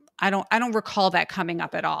 I don't recall that coming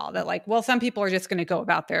up at all. That like, well, some people are just going to go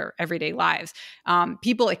about their everyday lives.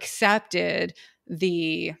 People accepted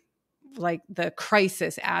the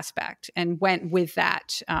crisis aspect and went with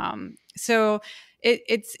that. So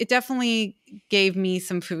it definitely gave me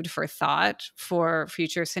some food for thought for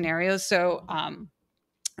future scenarios. So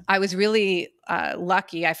I was really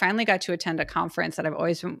lucky. I finally got to attend a conference that I've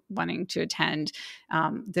always been wanting to attend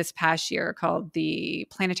this past year called the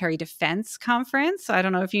Planetary Defense Conference. I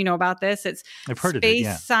don't know if you know about this. I've heard of it,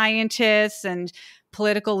 space scientists and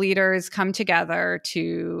political leaders come together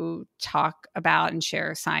to talk about and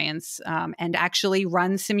share science and actually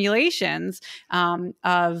run simulations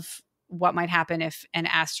of what might happen if an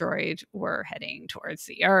asteroid were heading towards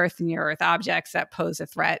the Earth, near Earth objects that pose a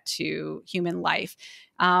threat to human life.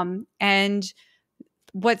 And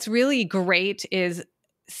what's really great is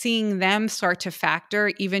seeing them start to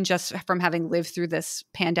factor, even just from having lived through this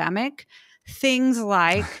pandemic, things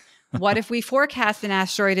like, what if we forecast an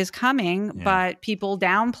asteroid is coming, but people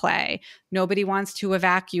downplay? Nobody wants to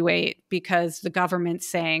evacuate because the government's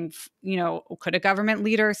saying, could a government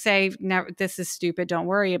leader say, no, this is stupid, don't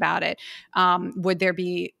worry about it? Would there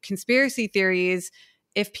be conspiracy theories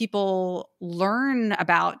if people learn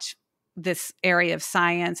about this area of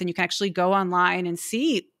science and you can actually go online and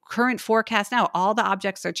see current forecast now, all the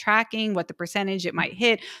objects are tracking, what the percentage it might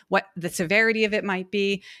hit, what the severity of it might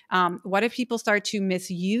be. What if people start to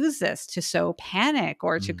misuse this to sow panic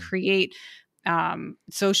or to create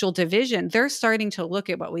social division? They're starting to look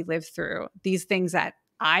at what we lived through, these things that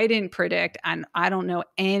I didn't predict, and I don't know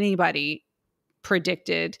anybody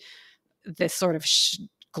predicted this sort of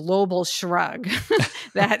global shrug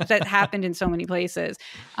that happened in so many places.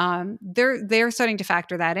 They're starting to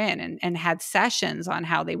factor that in and had sessions on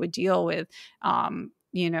how they would deal with,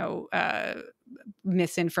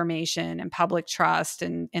 misinformation and public trust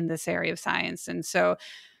in this area of science. And so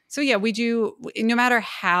yeah, we do, no matter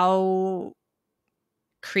how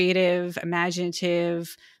creative,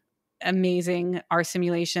 imaginative, amazing our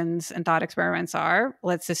simulations and thought experiments are,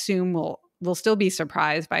 let's assume we'll still be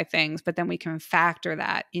surprised by things, but then we can factor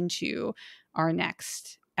that into our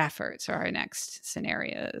next efforts or our next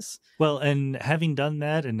scenarios. Well, and having done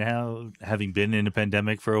that and now having been in a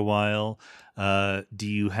pandemic for a while, do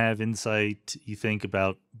you have insight, you think,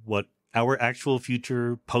 about what our actual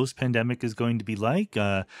future post-pandemic is going to be like?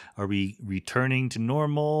 Are we returning to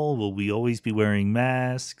normal? Will we always be wearing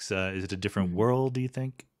masks? Is it a different world, do you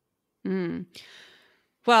think?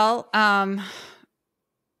 Well, one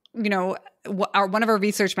of our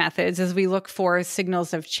research methods is we look for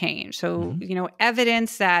signals of change. So,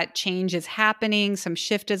 evidence that change is happening, some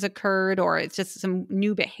shift has occurred, or it's just some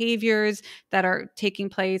new behaviors that are taking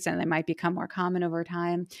place and they might become more common over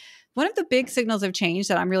time. One of the big signals of change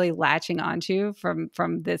that I'm really latching onto from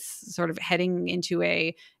this sort of heading into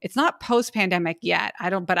it's not post-pandemic yet. I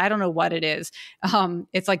don't know what it is.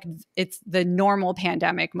 It's the normal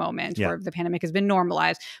pandemic moment where the pandemic has been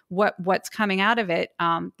normalized. What's coming out of it?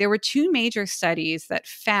 There were two major studies that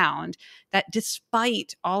found that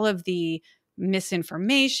despite all of the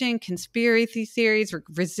misinformation, conspiracy theories,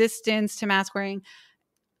 resistance to mask wearing,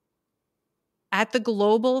 at the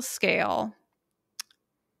global scale,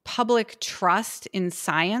 public trust in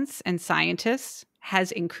science and scientists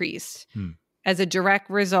has increased as a direct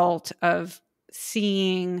result of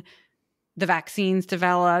seeing the vaccines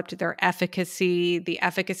developed, their efficacy, the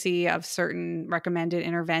efficacy of certain recommended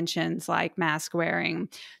interventions like mask wearing.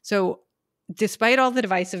 So despite all the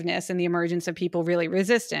divisiveness and the emergence of people really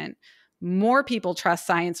resistant, more people trust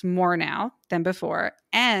science more now than before,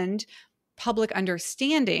 and public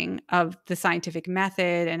understanding of the scientific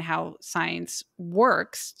method and how science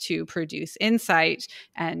works to produce insight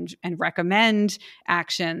and recommend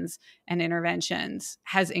actions and interventions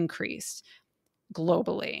has increased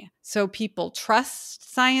globally. So people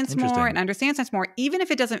trust science more and understand science more, even if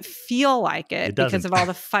it doesn't feel like it because of all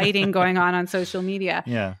the fighting going on social media.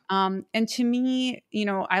 Yeah. And to me,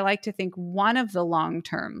 I like to think one of the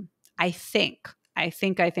long-term, I think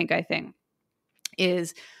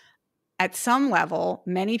is, at some level,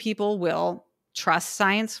 many people will trust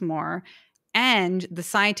science more, and the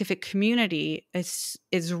scientific community is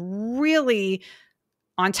really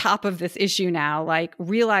on top of this issue now, like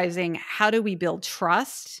realizing, how do we build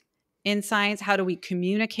trust in science? How do we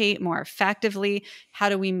communicate more effectively? How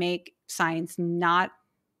do we make science not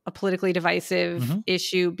a politically divisive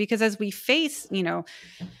issue? Because as we face,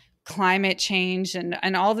 climate change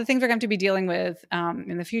and all the things we're going to be dealing with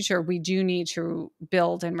in the future, we do need to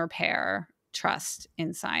build and repair trust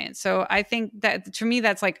in science. So I think that, to me,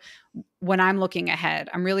 that's like, when I'm looking ahead,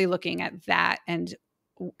 I'm really looking at that and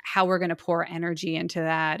how we're going to pour energy into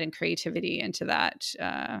that and creativity into that.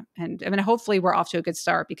 And I mean, hopefully we're off to a good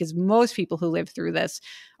start, because most people who live through this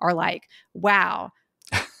are like, wow,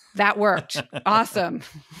 that worked. Awesome.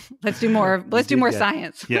 Let's do more. Let's do more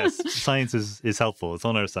science. Yes. Science is helpful. It's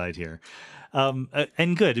on our side here.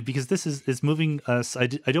 And good, because this is moving us. I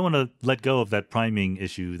don't want to let go of that priming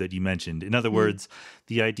issue that you mentioned. In other words,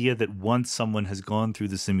 the idea that once someone has gone through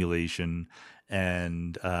the simulation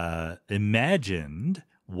and imagined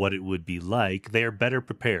what it would be like, they are better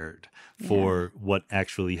prepared for what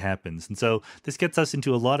actually happens. And so this gets us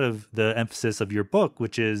into a lot of the emphasis of your book,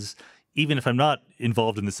 which is, even if I'm not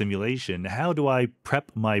involved in the simulation, how do I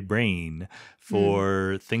prep my brain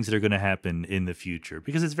for things that are going to happen in the future?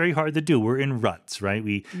 Because it's very hard to do. We're in ruts, right?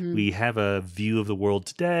 We have a view of the world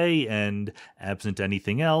today, and absent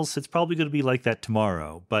anything else, it's probably going to be like that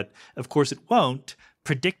tomorrow. But of course it won't.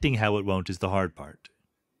 Predicting how it won't is the hard part.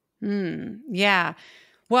 Yeah.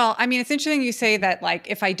 Well, I mean, it's interesting you say that, like,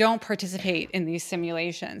 if I don't participate in these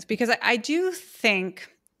simulations, because I do think,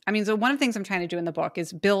 I mean, so one of the things I'm trying to do in the book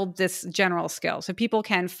is build this general skill so people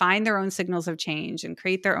can find their own signals of change and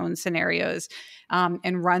create their own scenarios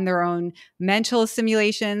and run their own mental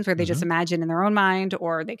simulations where they just imagine in their own mind,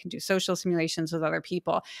 or they can do social simulations with other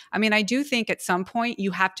people. I mean, I do think at some point you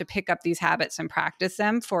have to pick up these habits and practice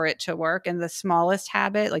them for it to work. And the smallest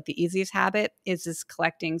habit, like the easiest habit, is this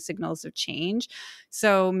collecting signals of change.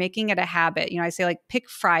 So making it a habit, I say, like, pick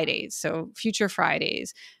Fridays. So Future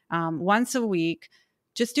Fridays, once a week,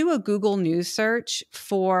 just do a Google News search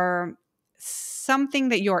for something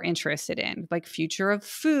that you're interested in, like future of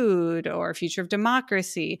food or future of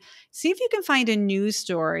democracy. See if you can find a news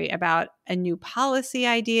story about a new policy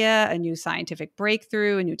idea, a new scientific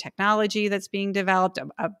breakthrough, a new technology that's being developed,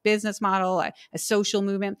 a business model, a social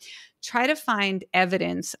movement. Try to find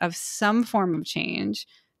evidence of some form of change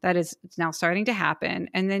that is now starting to happen.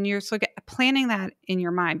 And then you're sort of planning that in your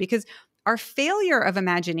mind, because our failure of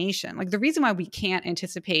imagination, like the reason why we can't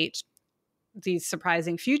anticipate these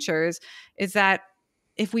surprising futures, is that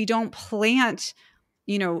if we don't plant,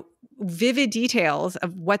 vivid details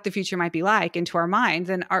of what the future might be like into our minds,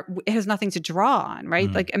 then it has nothing to draw on,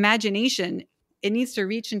 right? Like imagination, it needs to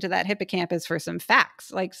reach into that hippocampus for some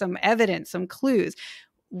facts, like some evidence, some clues.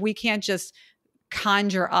 We can't just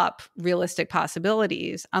conjure up realistic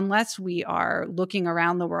possibilities unless we are looking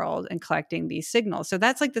around the world and collecting these signals. So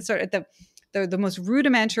that's like the sort of the most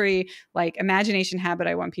rudimentary like imagination habit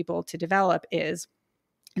I want people to develop is,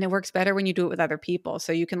 and it works better when you do it with other people.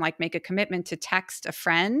 So you can like make a commitment to text a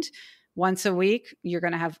friend once a week. You're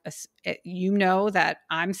going to have that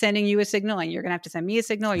I'm sending you a signal and you're going to have to send me a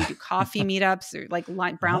signal, or you do coffee meetups or like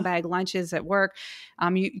brown bag lunches at work.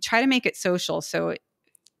 You try to make it social. So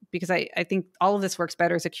because I think all of this works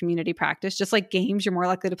better as a community practice. Just like games, you're more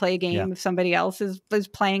likely to play a game if somebody else is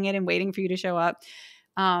playing it and waiting for you to show up.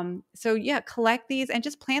 So collect these and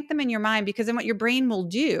just plant them in your mind, because then what your brain will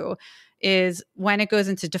do is when it goes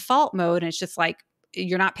into default mode and it's just like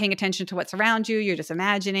you're not paying attention to what's around you, you're just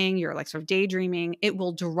imagining, you're like sort of daydreaming, it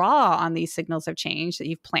will draw on these signals of change that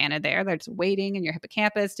you've planted there. They're just waiting in your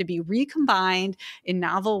hippocampus to be recombined in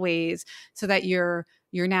novel ways so that you're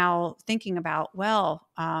now thinking about,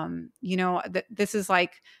 this is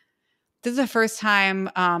the first time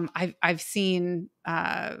I've seen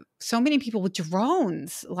so many people with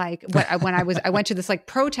drones. Like when I went to this like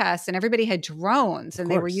protest and everybody had drones and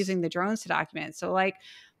they were using the drones to document. So like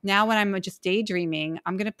now when I'm just daydreaming,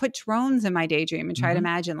 I'm going to put drones in my daydream and try to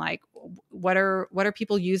imagine like what are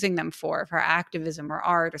people using them for activism or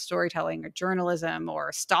art or storytelling or journalism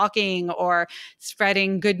or stalking or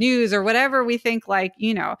spreading good news or whatever we think like,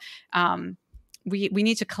 we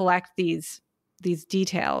need to collect these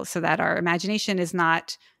details so that our imagination is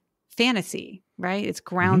not fantasy, right? It's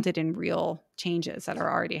grounded in real changes that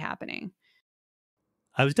are already happening.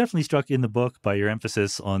 I was definitely struck in the book by your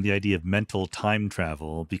emphasis on the idea of mental time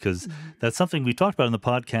travel, because that's something we talked about in the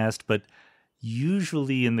podcast, but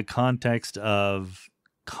usually in the context of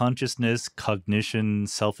consciousness, cognition,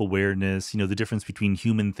 self-awareness, the difference between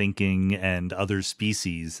human thinking and other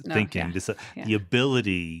species thinking, the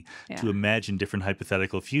ability to imagine different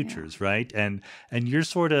hypothetical futures, right? And you're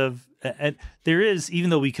sort of, and there is, even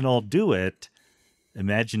though we can all do it,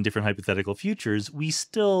 imagine different hypothetical futures, we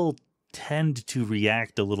still tend to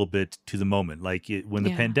react a little bit to the moment. Like when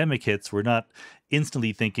the pandemic hits, we're not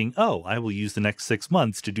instantly thinking, oh, I will use the next 6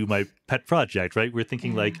 months to do my pet project, right? We're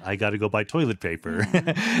thinking like, I got to go buy toilet paper.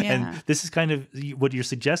 And this is kind of what you're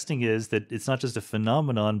suggesting, is that it's not just a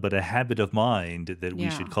phenomenon, but a habit of mind that we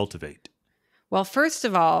should cultivate. Well, first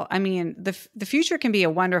of all, I mean, the future can be a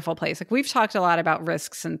wonderful place. Like we've talked a lot about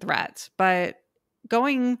risks and threats, but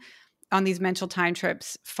going on these mental time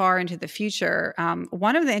trips far into the future,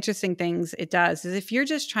 one of the interesting things it does is if you're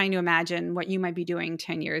just trying to imagine what you might be doing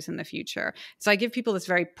 10 years in the future. So I give people this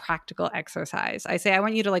very practical exercise. I say, I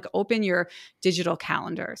want you to like open your digital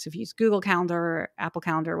calendar. So if you use Google Calendar, or Apple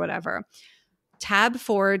Calendar, or whatever, tab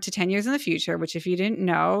forward to 10 years in the future, which if you didn't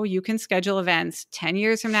know, you can schedule events 10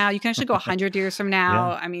 years from now. You can actually go 100 years from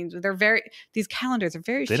now. I mean, these calendars are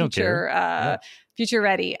very future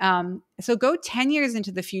ready. So go 10 years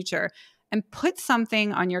into the future and put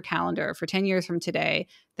something on your calendar for 10 years from today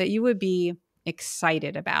that you would be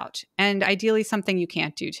excited about, and ideally something you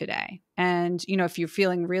can't do today. And if you're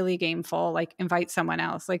feeling really gameful, like invite someone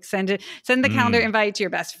else, like send the calendar invite to your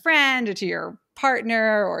best friend or to your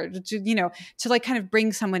partner, or to like kind of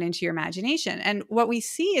bring someone into your imagination. And what we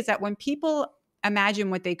see is that when people imagine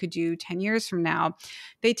what they could do 10 years from now,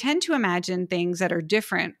 they tend to imagine things that are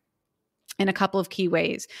different in a couple of key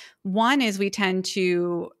ways. One is we tend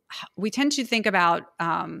to think about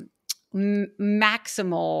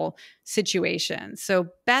maximal situations. So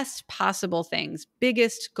best possible things,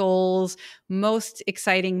 biggest goals, most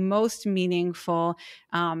exciting, most meaningful.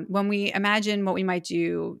 When we imagine what we might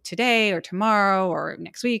do today or tomorrow or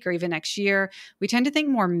next week or even next year, we tend to think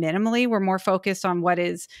more minimally. We're more focused on what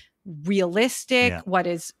is realistic, what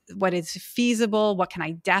is feasible, what can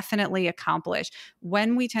I definitely accomplish.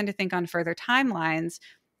 When we tend to think on further timelines,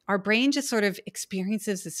 our brain just sort of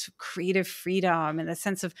experiences this creative freedom and the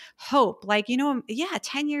sense of hope. Like,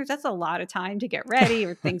 10 years, that's a lot of time to get ready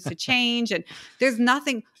or things to change. And there's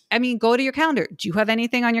nothing, go to your calendar. Do you have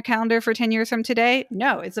anything on your calendar for 10 years from today?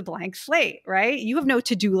 No, it's a blank slate, right? You have no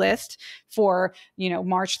to-do list for,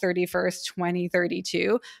 March 31st,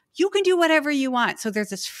 2032. You can do whatever you want. So there's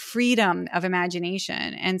this freedom of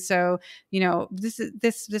imagination. And so,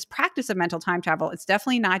 this practice of mental time travel, it's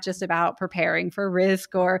definitely not just about preparing for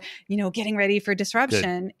risk or, getting ready for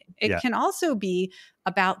disruption. It can also be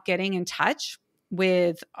about getting in touch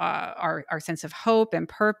with our sense of hope and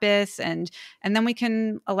purpose. And then we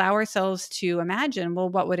can allow ourselves to imagine, well,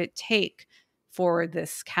 what would it take for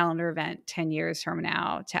this calendar event 10 years from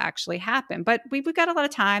now to actually happen? But we've got a lot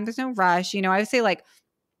of time. There's no rush. I would say, like,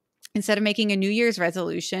 instead of making a New Year's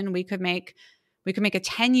resolution, we could make a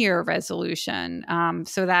 10-year resolution,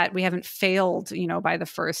 so that we haven't failed, by the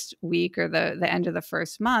first week or the end of the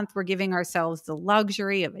first month. We're giving ourselves the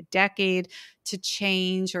luxury of a decade to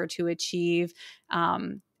change or to achieve.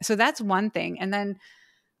 So that's one thing. And then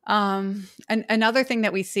another thing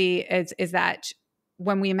that we see is that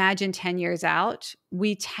when we imagine 10 years out,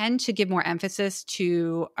 we tend to give more emphasis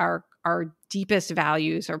to our deepest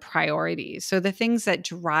values or priorities. So the things that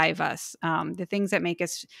drive us, the things that make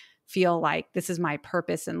us feel like this is my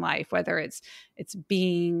purpose in life, whether it's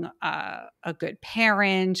being a good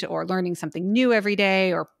parent or learning something new every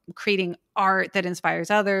day or creating art that inspires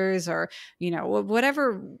others, or,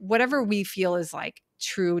 whatever we feel is like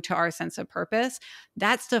true to our sense of purpose,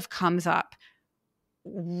 that stuff comes up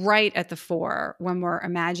right at the fore when we're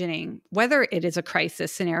imagining whether it is a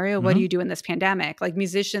crisis scenario. What do you do in this pandemic? Like,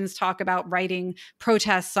 musicians talk about writing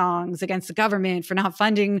protest songs against the government for not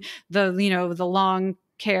funding the long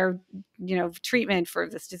care, treatment for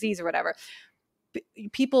this disease or whatever.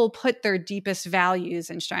 People put their deepest values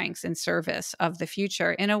and strengths in service of the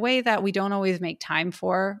future in a way that we don't always make time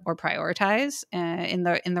for or prioritize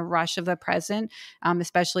in the rush of the present,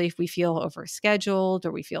 especially if we feel overscheduled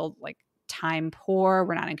or we feel like time poor.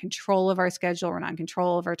 We're not in control of our schedule. We're not in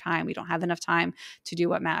control of our time. We don't have enough time to do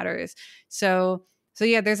what matters. So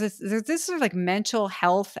yeah, there's this sort of like mental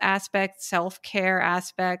health aspect, self-care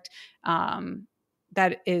aspect,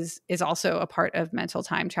 that is also a part of mental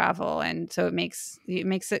time travel. And so it makes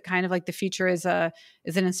it kind of like the future is an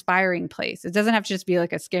inspiring place. It doesn't have to just be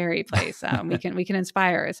like a scary place. We can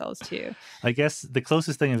inspire ourselves too. I guess the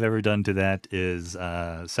closest thing I've ever done to that is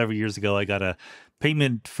several years ago, I got a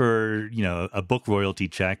payment for, a book royalty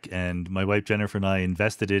check, and my wife Jennifer and I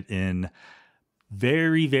invested it in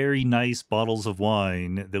very, very nice bottles of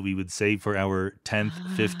wine that we would save for our 10th,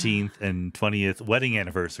 15th, and 20th wedding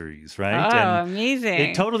anniversaries, right? Oh, and amazing.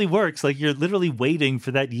 It totally works. Like, you're literally waiting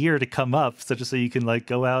for that year to come up so you can like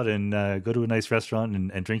go out and go to a nice restaurant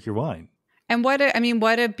and drink your wine. And what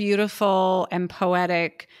a beautiful and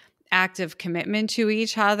poetic act of commitment to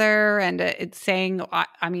each other. And it's saying,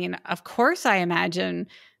 of course, I imagine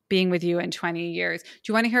being with you in 20 years. Do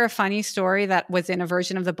you want to hear a funny story that was in a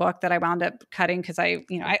version of the book that I wound up cutting? Because I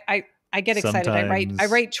get excited. I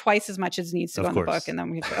write twice as much as needs to go in the book, and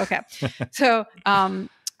then okay. So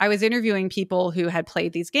I was interviewing people who had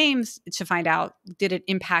played these games to find out, did it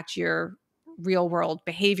impact your real world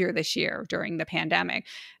behavior this year during the pandemic?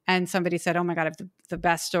 And somebody said, oh my God, I have the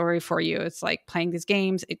best story for you. It's like playing these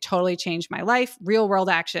games. It totally changed my life. Real world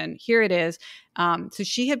action. Here it is. So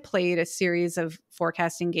she had played a series of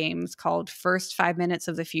forecasting games called First 5 Minutes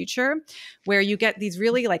of the Future, where you get these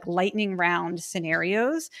really like lightning round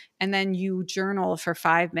scenarios, and then you journal for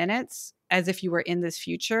 5 minutes as if you were in this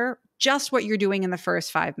future, just what you're doing in the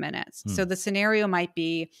first 5 minutes. So the scenario might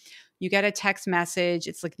be, you get a text message.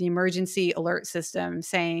 It's like the emergency alert system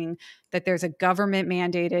saying that there's a government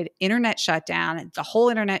mandated internet shutdown, the whole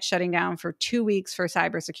internet shutting down for 2 weeks for a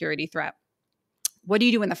cybersecurity threat. What do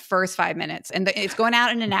you do in the first 5 minutes? And it's going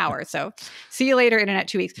out in an hour. So see you later, internet,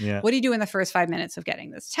 2 weeks. Yeah. What do you do in the first 5 minutes of getting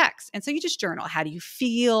this text? And so you just journal. How do you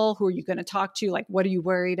feel? Who are you going to talk to? Like, what are you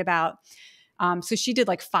worried about? So she did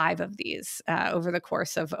like 5 of these over the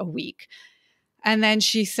course of a week. And then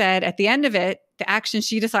she said at the end of it, the action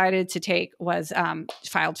she decided to take was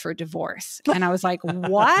filed for divorce. And I was like,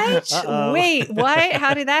 what? Wait, what?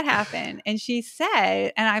 How did that happen? And she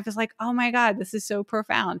said, and I was like, oh my God, this is so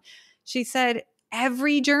profound. She said,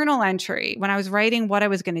 every journal entry, when I was writing what I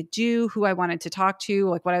was going to do, who I wanted to talk to,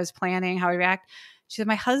 like what I was planning, how I react, she said,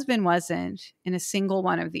 my husband wasn't in a single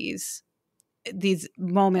one of these these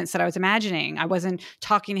moments that I was imagining. I wasn't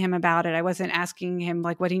talking to him about it. I wasn't asking him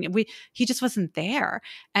like what he just wasn't there.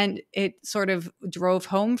 And it sort of drove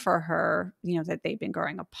home for her, that they'd been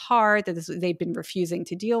growing apart, that they'd been refusing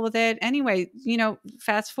to deal with it. Anyway,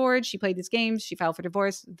 fast forward, she played these games, she filed for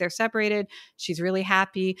divorce, they're separated. She's really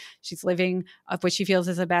happy. She's living what she feels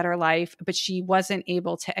is a better life, but she wasn't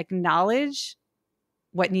able to acknowledge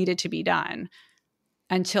what needed to be done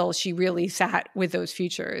until she really sat with those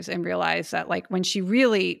futures and realized that, like, when she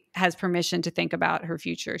really has permission to think about her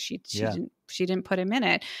future, she didn't put him in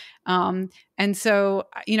it. And so,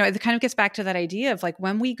 it kind of gets back to that idea of like,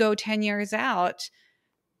 when we go 10 years out,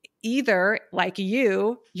 either like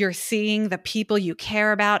you're seeing the people you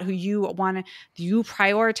care about, who you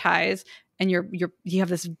prioritize, and you have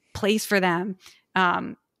this place for them.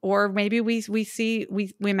 Or maybe we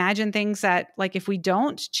imagine things that, like, if we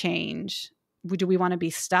don't change, do we want to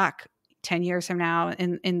be stuck 10 years from now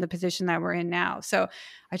in the position that we're in now? So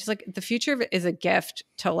I just like the future is a gift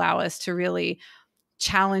to allow us to really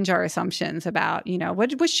challenge our assumptions about,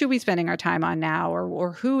 what should we be spending our time on now,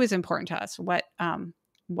 or who is important to us? What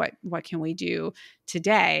can we do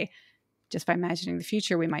today? Just by imagining the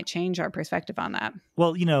future, we might change our perspective on that.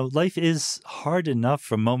 Well, life is hard enough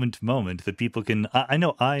from moment to moment that people can, I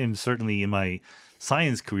know I am certainly in my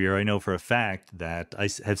science career, I know for a fact that I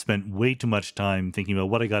have spent way too much time thinking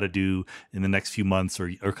about what I got to do in the next few months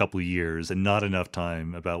or a couple of years, and not enough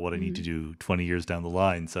time about what I need to do 20 years down the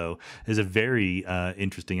line. So it's a very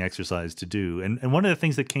interesting exercise to do. And one of the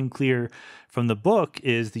things that came clear from the book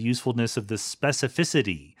is the usefulness of the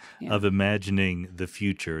specificity of imagining the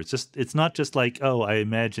future. It's not just like, oh, I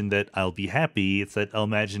imagine that I'll be happy. It's that I'll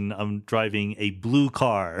imagine I'm driving a blue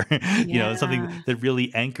car, something that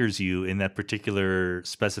really anchors you in that particular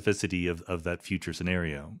specificity of that future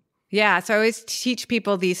scenario. Yeah. So I always teach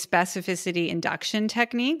people these specificity induction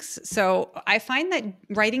techniques. So I find that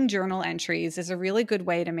writing journal entries is a really good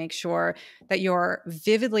way to make sure that you're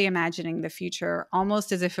vividly imagining the future,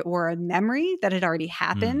 almost as if it were a memory that had already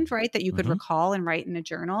happened, right? That you could recall and write in a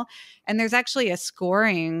journal. And there's actually a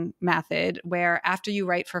scoring method where after you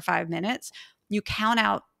write for 5 minutes, you count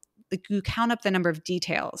up the number of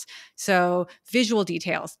details. So visual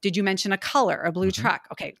details. Did you mention a color, a blue truck?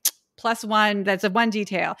 Okay. +1, that's a one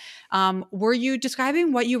detail. Were you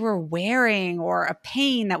describing what you were wearing, or a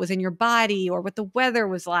pain that was in your body, or what the weather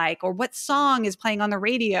was like, or what song is playing on the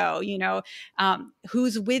radio,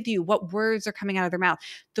 who's with you, what words are coming out of their mouth?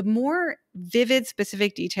 The more vivid,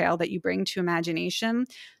 specific detail that you bring to imagination,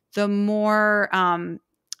 the more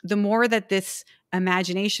that this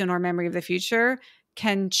imagination or memory of the future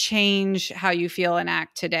can change how you feel and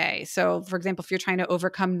act today. So, for example, if you're trying to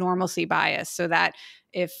overcome normalcy bias, so that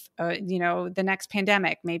if, the next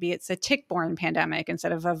pandemic, maybe it's a tick-borne pandemic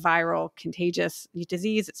instead of a viral contagious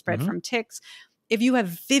disease that's spread from ticks. If you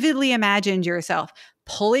have vividly imagined yourself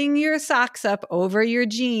pulling your socks up over your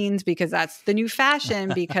jeans because that's the new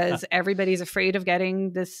fashion, because everybody's afraid of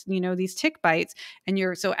getting this, these tick bites. And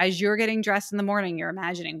so as you're getting dressed in the morning, you're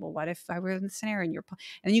imagining, well, what if I were in the scenario?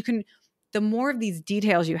 And you can, the more of these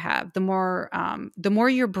details you have, the more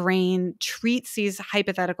your brain treats these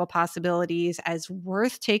hypothetical possibilities as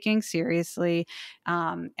worth taking seriously,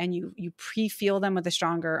 and you pre-feel them with a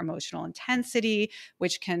stronger emotional intensity,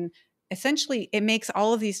 which can essentially, it makes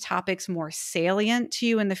all of these topics more salient to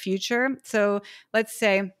you in the future. So let's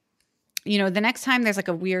say, the next time there's like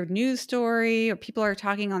a weird news story or people are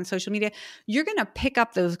talking on social media, you're going to pick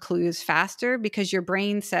up those clues faster because your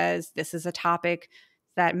brain says, this is a topic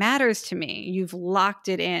that matters to me. You've locked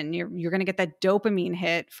it in. You're going to get that dopamine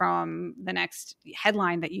hit from the next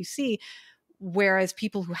headline that you see. Whereas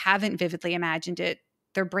people who haven't vividly imagined it,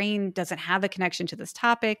 their brain doesn't have a connection to this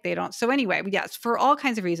topic. They don't. So anyway, yes, for all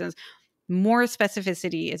kinds of reasons, more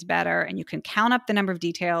specificity is better, and you can count up the number of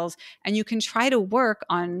details, and you can try to work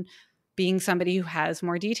on being somebody who has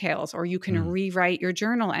more details, or you can rewrite your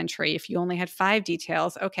journal entry. If you only had 5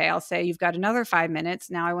 details, okay, I'll say you've got another 5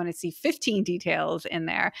 minutes. Now I want to see 15 details in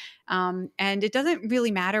there. And it doesn't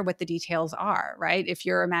really matter what the details are, right? If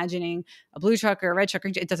you're imagining a blue truck or a red truck,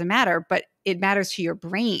 it doesn't matter, but it matters to your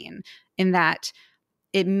brain in that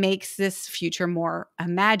it makes this future more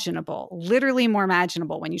imaginable, literally more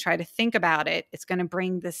imaginable. When you try to think about it, it's going to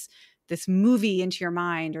bring this movie into your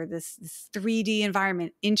mind, or this 3D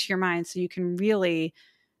environment into your mind, so you can really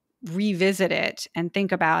revisit it and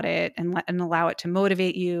think about it and allow it to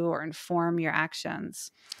motivate you or inform your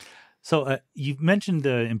actions. So you've mentioned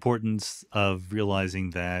the importance of realizing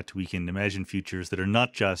that we can imagine futures that are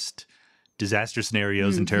not just disaster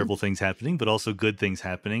scenarios and terrible things happening, but also good things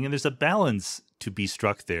happening. And there's a balance to be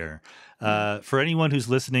struck there. For anyone who's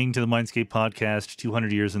listening to the Mindscape podcast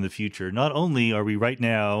 200 years in the future, not only are we right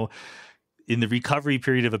now in the recovery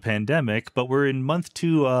period of a pandemic, but we're in month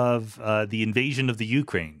 2 of the invasion of the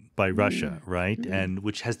Ukraine by Russia, right? And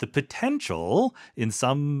which has the potential in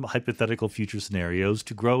some hypothetical future scenarios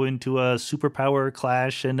to grow into a superpower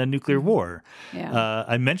clash and a nuclear war.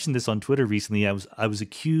 I mentioned this on Twitter recently. I was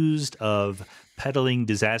accused of peddling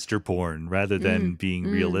disaster porn rather than being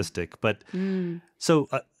realistic. But so,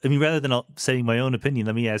 I mean, rather than saying my own opinion,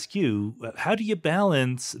 let me ask you, how do you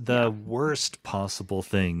balance the worst possible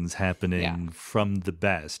things happening from the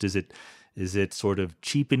best? Is it sort of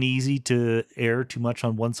cheap and easy to err too much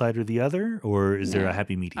on one side or the other, or is there a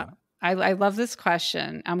happy medium? I love this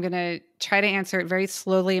question. I'm going to try to answer it very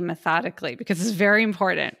slowly and methodically because it's very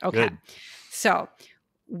important. Okay. Good. So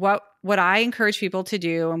what I encourage people to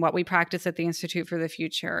do and what we practice at the Institute for the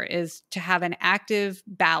Future is to have an active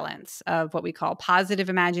balance of what we call positive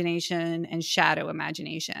imagination and shadow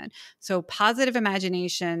imagination. So positive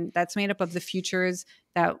imagination, that's made up of the futures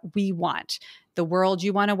that we want. The world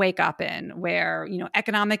you want to wake up in, where, you know,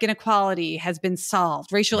 economic inequality has been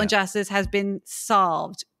solved, racial injustice has been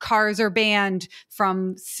solved, cars are banned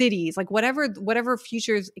from cities, like whatever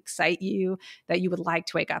futures excite you that you would like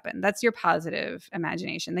to wake up in. That's your positive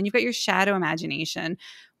imagination. Then you've got your shadow imagination,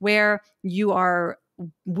 where you are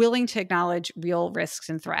willing to acknowledge real risks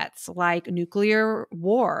and threats, like nuclear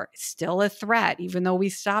war, still a threat, even though we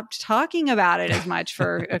stopped talking about it as much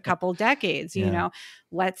for a couple decades. You know,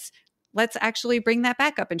 let's actually bring that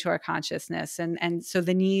back up into our consciousness. And so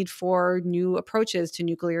the need for new approaches to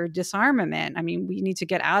nuclear disarmament. I mean, we need to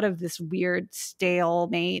get out of this weird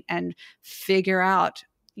stalemate and figure out,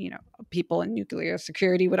 you know, people in nuclear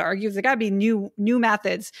security would argue there's got to be new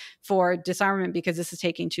methods for disarmament because this is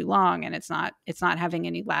taking too long and it's not having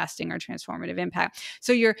any lasting or transformative impact.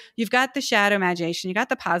 So you've got the shadow imagination, you got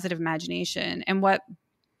the positive imagination, and what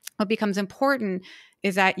becomes important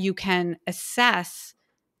is that you can assess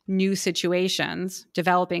new situations,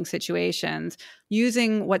 developing situations,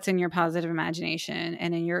 using what's in your positive imagination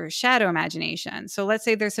and in your shadow imagination. So let's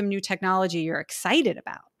say there's some new technology you're excited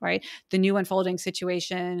about, right? The new unfolding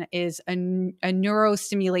situation is a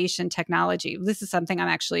neurostimulation technology. This is something I'm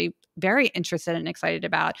actually very interested and excited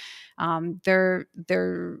about. There's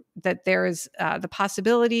the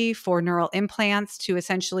possibility for neural implants to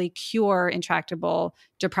essentially cure intractable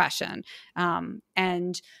depression.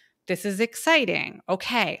 And this is exciting.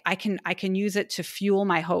 Okay, I can use it to fuel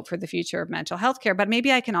my hope for the future of mental health care, but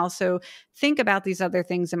maybe I can also think about these other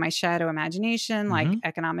things in my shadow imagination, like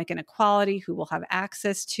economic inequality, who will have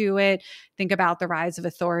access to it. Think about the rise of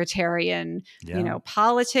authoritarian,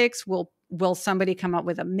 politics. Will somebody come up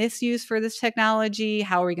with a misuse for this technology?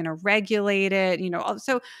 How are we going to regulate it?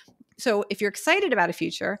 So if you're excited about a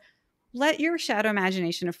future, let your shadow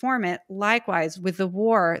imagination inform it. Likewise, with the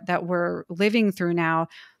war that we're living through now,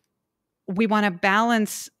 we want to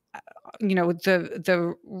balance,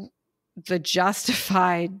 the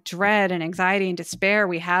justified dread and anxiety and despair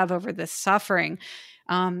we have over this suffering.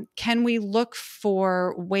 Can we look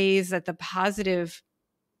for ways that the positive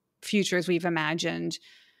futures we've imagined,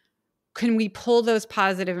 can we pull those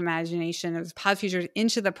positive imagination, those positive futures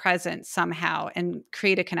into the present somehow and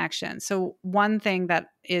create a connection? So one thing that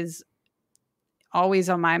is always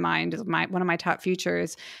on my mind is one of my top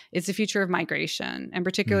futures is the future of migration, and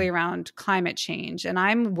particularly around climate change. And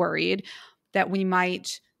I'm worried that we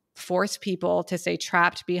might force people to stay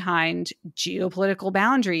trapped behind geopolitical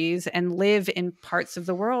boundaries and live in parts of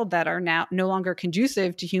the world that are now no longer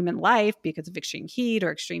conducive to human life because of extreme heat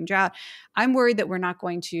or extreme drought. I'm worried that we're not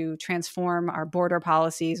going to transform our border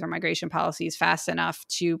policies or migration policies fast enough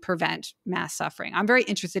to prevent mass suffering. I'm very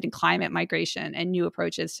interested in climate migration and new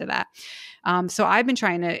approaches to that. So I've been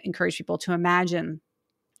trying to encourage people to imagine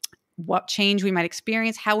what change we might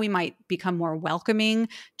experience, how we might become more welcoming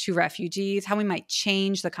to refugees, how we might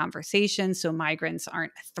change the conversation so migrants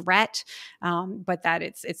aren't a threat, but that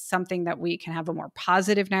it's something that we can have a more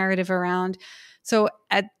positive narrative around. So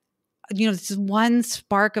this is one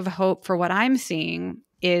spark of hope for what I'm seeing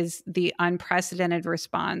is the unprecedented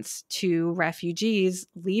response to refugees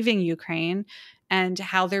leaving Ukraine and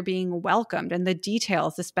how they're being welcomed and the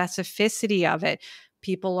details, the specificity of it.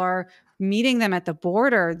 People are meeting them at the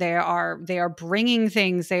border. They are bringing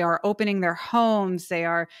things. They are opening their homes. They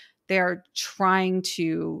are trying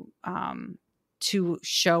to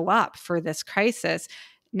show up for this crisis.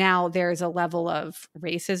 Now there's a level of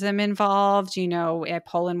racism involved.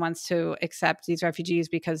 Poland wants to accept these refugees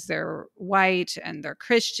because they're white and they're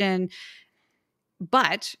Christian.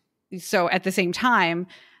 But so at the same time,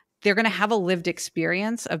 they're going to have a lived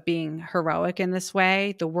experience of being heroic in this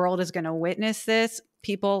way. The world is going to witness this.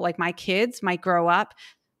 People like my kids might grow up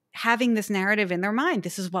having this narrative in their mind.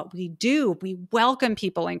 This is what we do. We welcome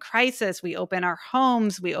people in crisis. We open our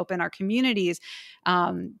homes. We open our communities.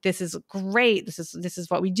 This is great. This is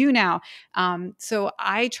what we do now. So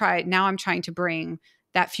I'm trying to bring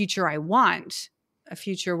that future I want, a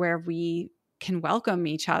future where we can welcome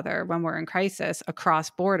each other when we're in crisis across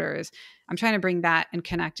borders. I'm trying to bring that and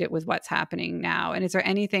connect it with what's happening now. And is there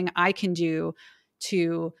anything I can do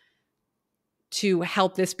to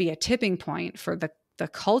help this be a tipping point for the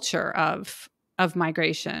culture of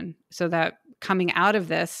migration, so that coming out of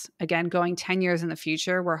this, again, going 10 years in the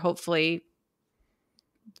future, where hopefully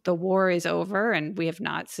the war is over and we have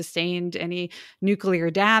not sustained any nuclear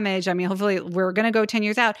damage. I mean, hopefully we're going to go 10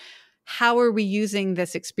 years out. How are we using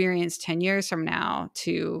this experience 10 years from now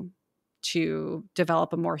to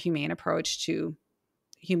develop a more humane approach to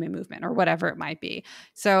human movement or whatever it might be?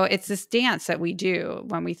 So it's this dance that we do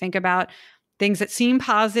when we think about things that seem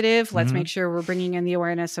positive. Let's make sure we're bringing in the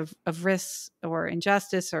awareness of risks or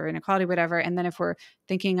injustice or inequality, whatever. And then if we're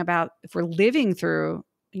thinking about, if we're living through,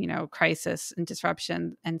 crisis and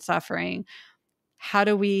disruption and suffering, how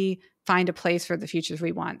do we find a place for the futures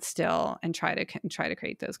we want still and try to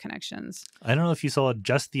create those connections? I don't know if you saw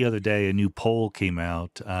just the other day, a new poll came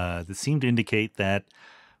out that seemed to indicate that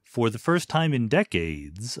for the first time in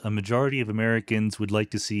decades, a majority of Americans would like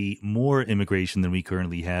to see more immigration than we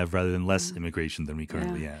currently have rather than less immigration than we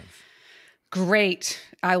currently have. Great.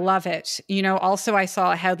 I love it. Also I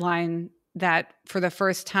saw a headline that for the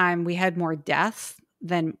first time we had more deaths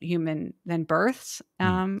than births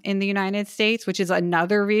in the United States, which is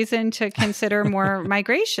another reason to consider more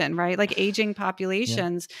migration, right? Like aging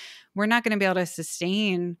populations, we're not going to be able to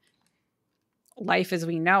sustain life as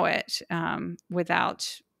we know it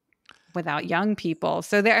without young people.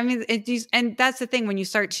 So and that's the thing, when you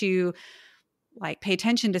start to pay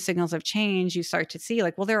attention to signals of change, you start to see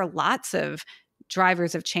there are lots of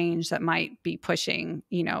drivers of change that might be pushing,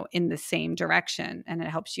 in the same direction. And it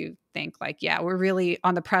helps you think we're really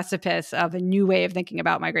on the precipice of a new way of thinking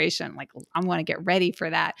about migration. I want to get ready for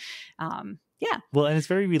that. Well, and it's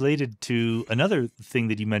very related to another thing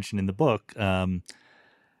that you mentioned in the book.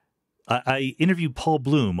 I interviewed Paul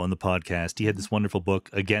Bloom on the podcast. He had this wonderful book,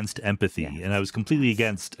 Against Empathy, and I was completely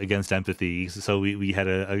against empathy. So we had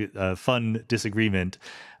a fun disagreement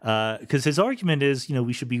because his argument is,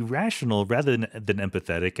 we should be rational rather than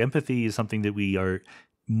empathetic. Empathy is something that we are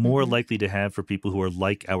more likely to have for people who are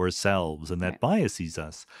like ourselves, and that biases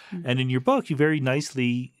us. And in your book, you very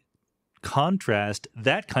nicely contrast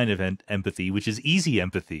that kind of empathy, which is easy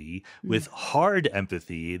empathy, with hard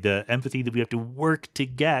empathy, the empathy that we have to work to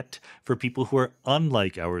get for people who are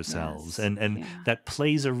unlike ourselves. And that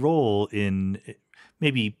plays a role in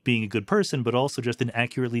maybe being a good person, but also just in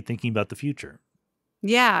accurately thinking about the future.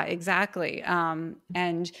 Yeah, exactly.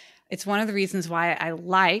 And it's one of the reasons why I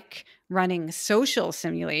like running social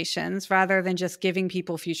simulations rather than just giving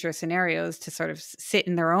people future scenarios to sort of sit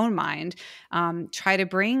in their own mind. Try to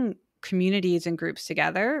bring communities and groups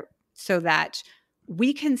together so that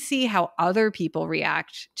we can see how other people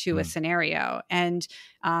react to a scenario. And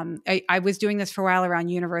I was doing this for a while around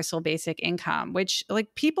universal basic income, which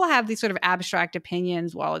people have these sort of abstract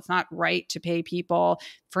opinions. Well, it's not right to pay people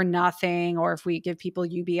for nothing, or if we give people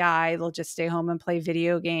UBI, they'll just stay home and play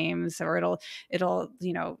video games, or it'll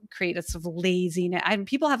create a sort of laziness.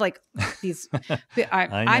 People have these.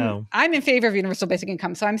 I'm in favor of universal basic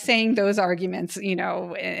income, so I'm saying those arguments, in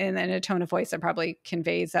a tone of voice that probably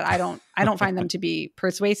conveys that I don't find them to be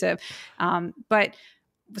persuasive. But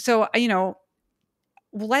so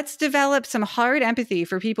let's develop some hard empathy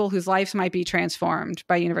for people whose lives might be transformed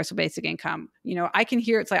by universal basic income. I can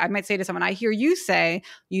hear, I might say to someone, I hear you say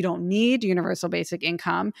you don't need universal basic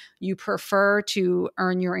income. You prefer to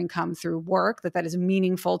earn your income through work, that is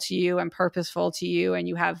meaningful to you and purposeful to you, and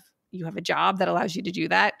you have a job that allows you to do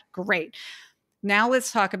that. Great. Now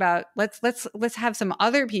let's talk about, let's have some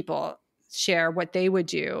other people share what they would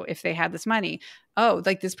do if they had this money. Oh,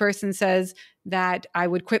 this person says that I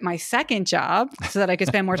would quit my second job so that I could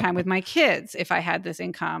spend more time with my kids if I had this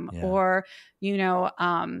income. Yeah. Or,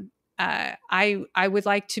 I would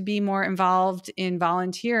like to be more involved in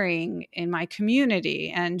volunteering in my community,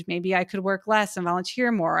 and maybe I could work less and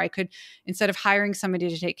volunteer more. I could, instead of hiring somebody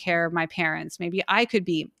to take care of my parents, maybe I could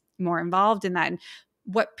be more involved in that. And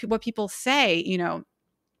what people say,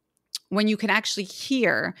 when you can actually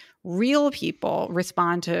hear real people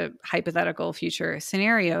respond to hypothetical future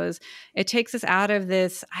scenarios, it takes us out of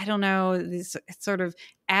this, these sort of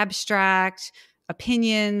abstract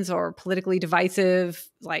opinions or politically divisive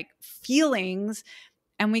feelings,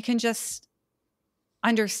 And we can just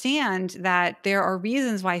understand that there are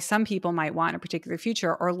reasons why some people might want a particular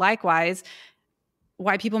future, or likewise,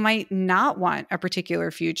 why people might not want a particular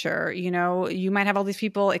future. You know, you might have all these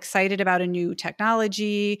people excited about a new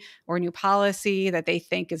technology or a new policy that they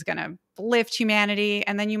think is going to lift humanity.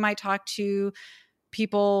 And then you might talk to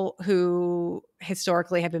people who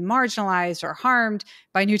historically have been marginalized or harmed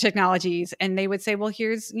by new technologies. And they would say, well,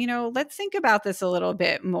 here's, you know, let's think about this a little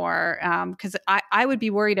bit more, because I would be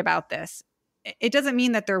worried about this. It doesn't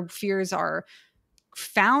mean that their fears are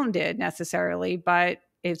founded necessarily, but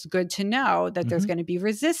it's good to know that there's going to be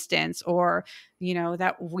resistance, or, you know,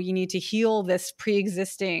 that we need to heal this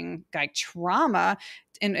pre-existing like trauma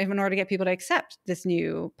in order to get people to accept this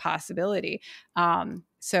new possibility.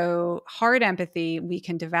 So hard empathy, we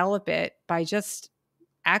can develop it by just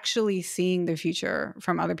actually seeing the future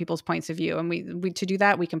from other people's points of view. And we to do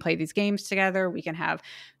that, we can play these games together. We can have,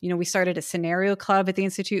 you know, we started a scenario club at the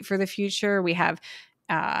Institute for the Future. We have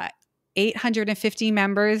 850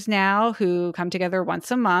 members now who come together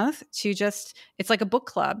once a month to just, it's like a book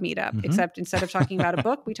club meetup, except instead of talking about a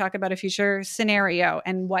book, we talk about a future scenario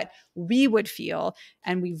and what we would feel.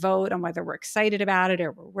 And we vote on whether we're excited about it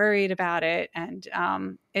or we're worried about it. And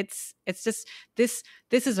it's just, this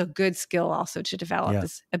is a good skill also to develop,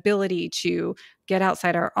 this ability to get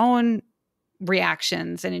outside our own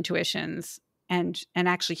reactions and intuitions and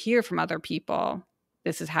actually hear from other people.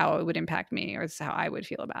 This is how it would impact me, or this is how I would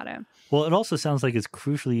feel about it. Well, it also sounds like it's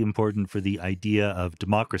crucially important for the idea of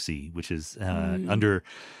democracy, which is under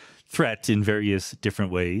threat in various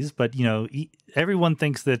different ways. But, you know, everyone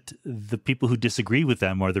thinks that the people who disagree with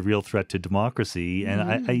them are the real threat to democracy. And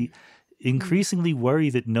I increasingly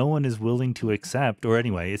worry that no one is willing to accept, or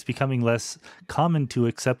anyway, it's becoming less common to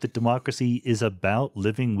accept that democracy is about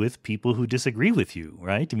living with people who disagree with you,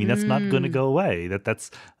 right? I mean, that's not going to go away.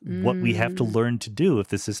 That's what we have to learn to do if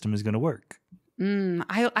the system is going to work.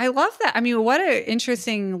 I love that. I mean, what an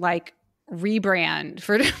interesting, like, rebrand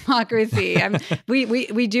for democracy.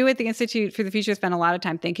 We do at the Institute for the Future spend a lot of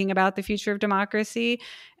time thinking about the future of democracy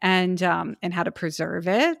and how to preserve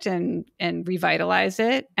it and revitalize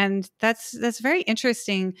it. And that's a very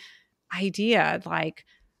interesting idea, like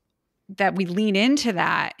that we lean into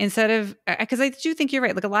that instead of, because I do think you're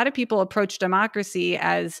right. Like a lot of people approach democracy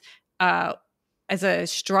as a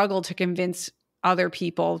struggle to convince other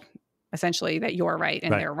people essentially that you're right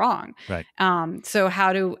and they're wrong. Right. So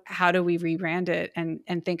how do we rebrand it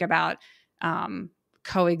and think about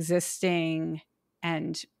coexisting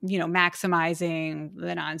and, you know, maximizing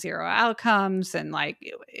the non-zero outcomes and like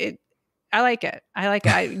it. I like it.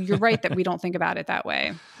 You're right that we don't think about it that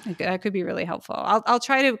way. That could be really helpful. I'll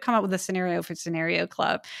try to come up with a scenario for Scenario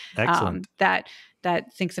Club. Excellent. That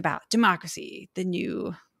thinks about democracy,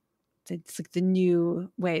 it's like the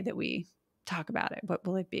new way that we talk about it. What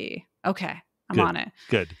will it be? Okay. I'm on it.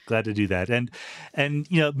 Good. Glad to do that. And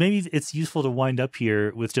you know, maybe it's useful to wind up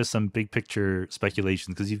here with just some big picture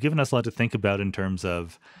speculations, because you've given us a lot to think about in terms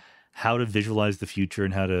of how to visualize the future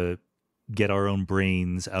and how to get our own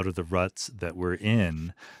brains out of the ruts that we're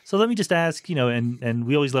in. So let me just ask, you know, and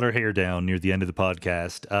we always let our hair down near the end of the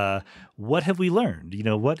podcast. What have we learned? You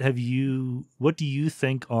know, what do you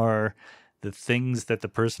think are the things that the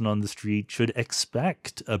person on the street should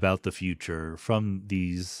expect about the future from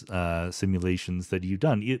these simulations that you've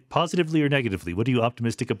done, positively or negatively? What are you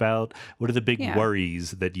optimistic about? What are the big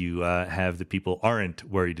worries that you have that people aren't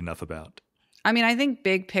worried enough about? I mean, I think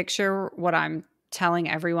big picture, what I'm telling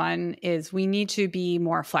everyone is we need to be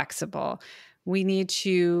more flexible. We need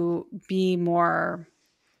to be more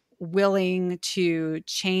willing to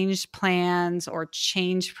change plans or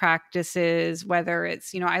change practices, whether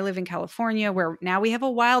it's, you know, I live in California where now we have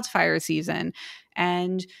a wildfire season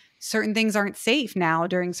and certain things aren't safe now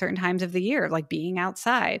during certain times of the year, like being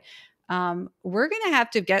outside. We're going to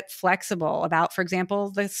have to get flexible about, for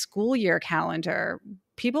example, the school year calendar.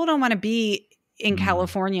 People don't want to be in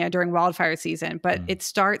California during wildfire season, but it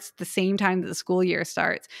starts the same time that the school year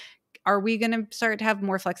starts. Are we going to start to have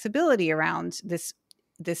more flexibility around this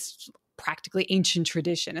practically ancient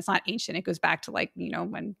tradition? It's not ancient. It goes back to, like, you know,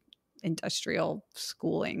 when industrial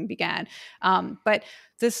schooling began. But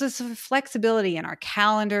this is flexibility in our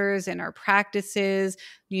calendars, in our practices.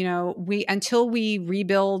 You know, until we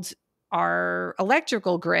rebuild our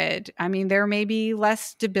electrical grid, I mean, there may be less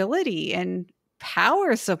stability in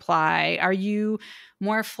power supply. Are you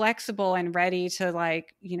more flexible and ready to,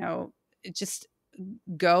 like, you know, just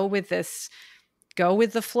go with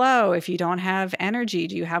the flow? If you don't have energy,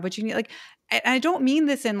 do you have what you need? Like, I don't mean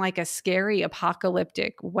this in like a scary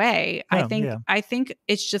apocalyptic way. I think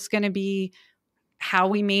it's just going to be how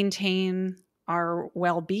we maintain our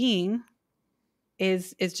well-being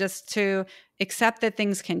is just to accept that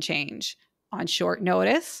things can change on short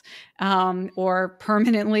notice, or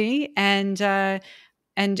permanently, and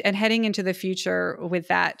heading into the future with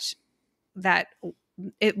that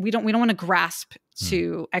we don't want to grasp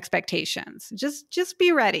to expectations. Just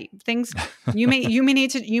be ready. Things you may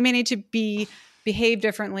need to behave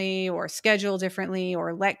differently, or schedule differently,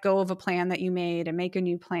 or let go of a plan that you made and make a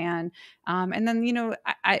new plan. And then,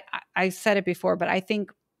 I said it before, but I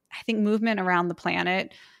think movement around the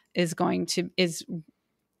planet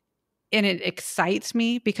and it excites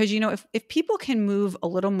me because, if people can move a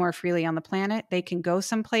little more freely on the planet, they can go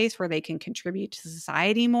someplace where they can contribute to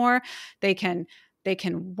society more. They can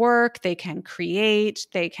work, they can create,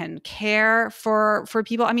 they can care for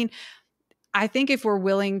people. I mean, I think if we're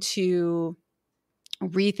willing to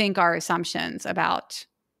rethink our assumptions about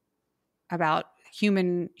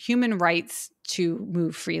human rights to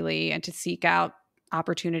move freely and to seek out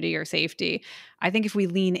opportunity or safety, I think if we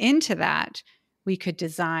lean into that, we could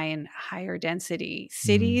design higher density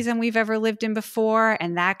cities than we've ever lived in before.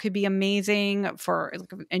 And that could be amazing for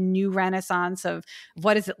a new renaissance of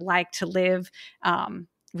what is it like to live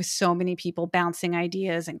with so many people bouncing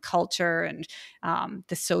ideas and culture and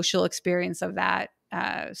the social experience of that.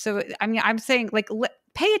 So, I mean, I'm saying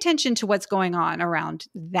pay attention to what's going on around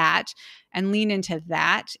that and lean into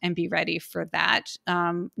that and be ready for that.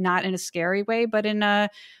 Not in a scary way, but in a,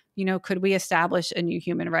 could we establish a new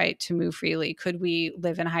human right to move freely? Could we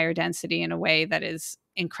live in higher density in a way that is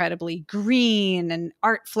incredibly green and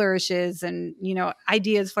art flourishes and,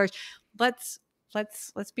 ideas flourish? Let's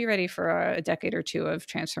be ready for a decade or two of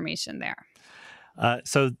transformation there.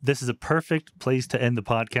 So this is a perfect place to end the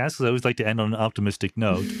podcast, because I always like to end on an optimistic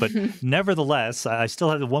note. But nevertheless, I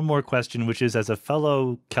still have one more question, which is, as a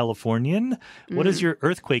fellow Californian, what does your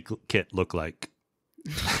earthquake kit look like?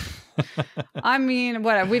 I mean,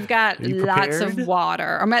 we've got lots of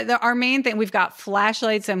water. Our main thing, we've got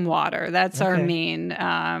flashlights and water. That's our main.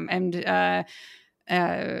 Yeah,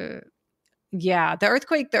 the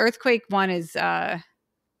earthquake one is.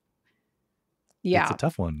 Yeah, it's a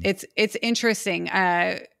tough one. It's interesting.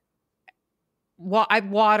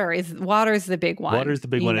 Water is the big one. Water is the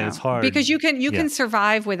big one, and it's hard because you can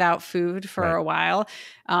survive without food for a while,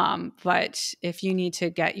 but if you need to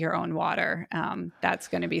get your own water, that's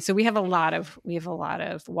going to be. So we have a lot of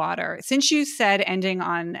water. Since you said ending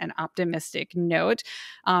on an optimistic note,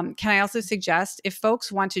 can I also suggest, if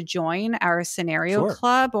folks want to join our scenario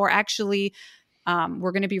club, or actually.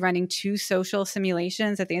 We're going to be running 2 social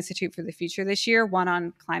simulations at the Institute for the Future this year, one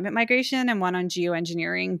on climate migration and one on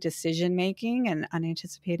geoengineering decision-making and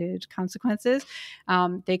unanticipated consequences.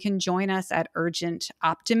 They can join us at Urgent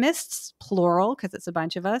Optimists, plural, because it's a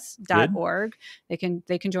bunch of us, .org. They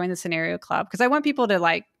can join the scenario club, because I want people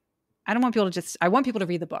to I want people to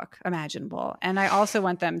read the book, Imaginable. And I also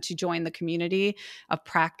want them to join the community of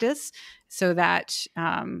practice, so that,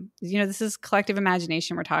 this is collective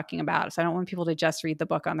imagination we're talking about. So I don't want people to just read the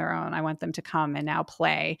book on their own. I want them to come and now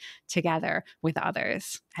play together with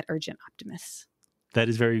others at Urgent Optimists. That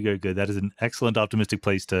is very, very good. That is an excellent optimistic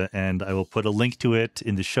place to end. I will put a link to it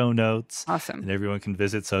in the show notes. Awesome. And everyone can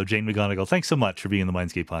visit. So Jane McGonigal, thanks so much for being on the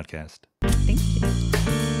Mindscape podcast. Thank you.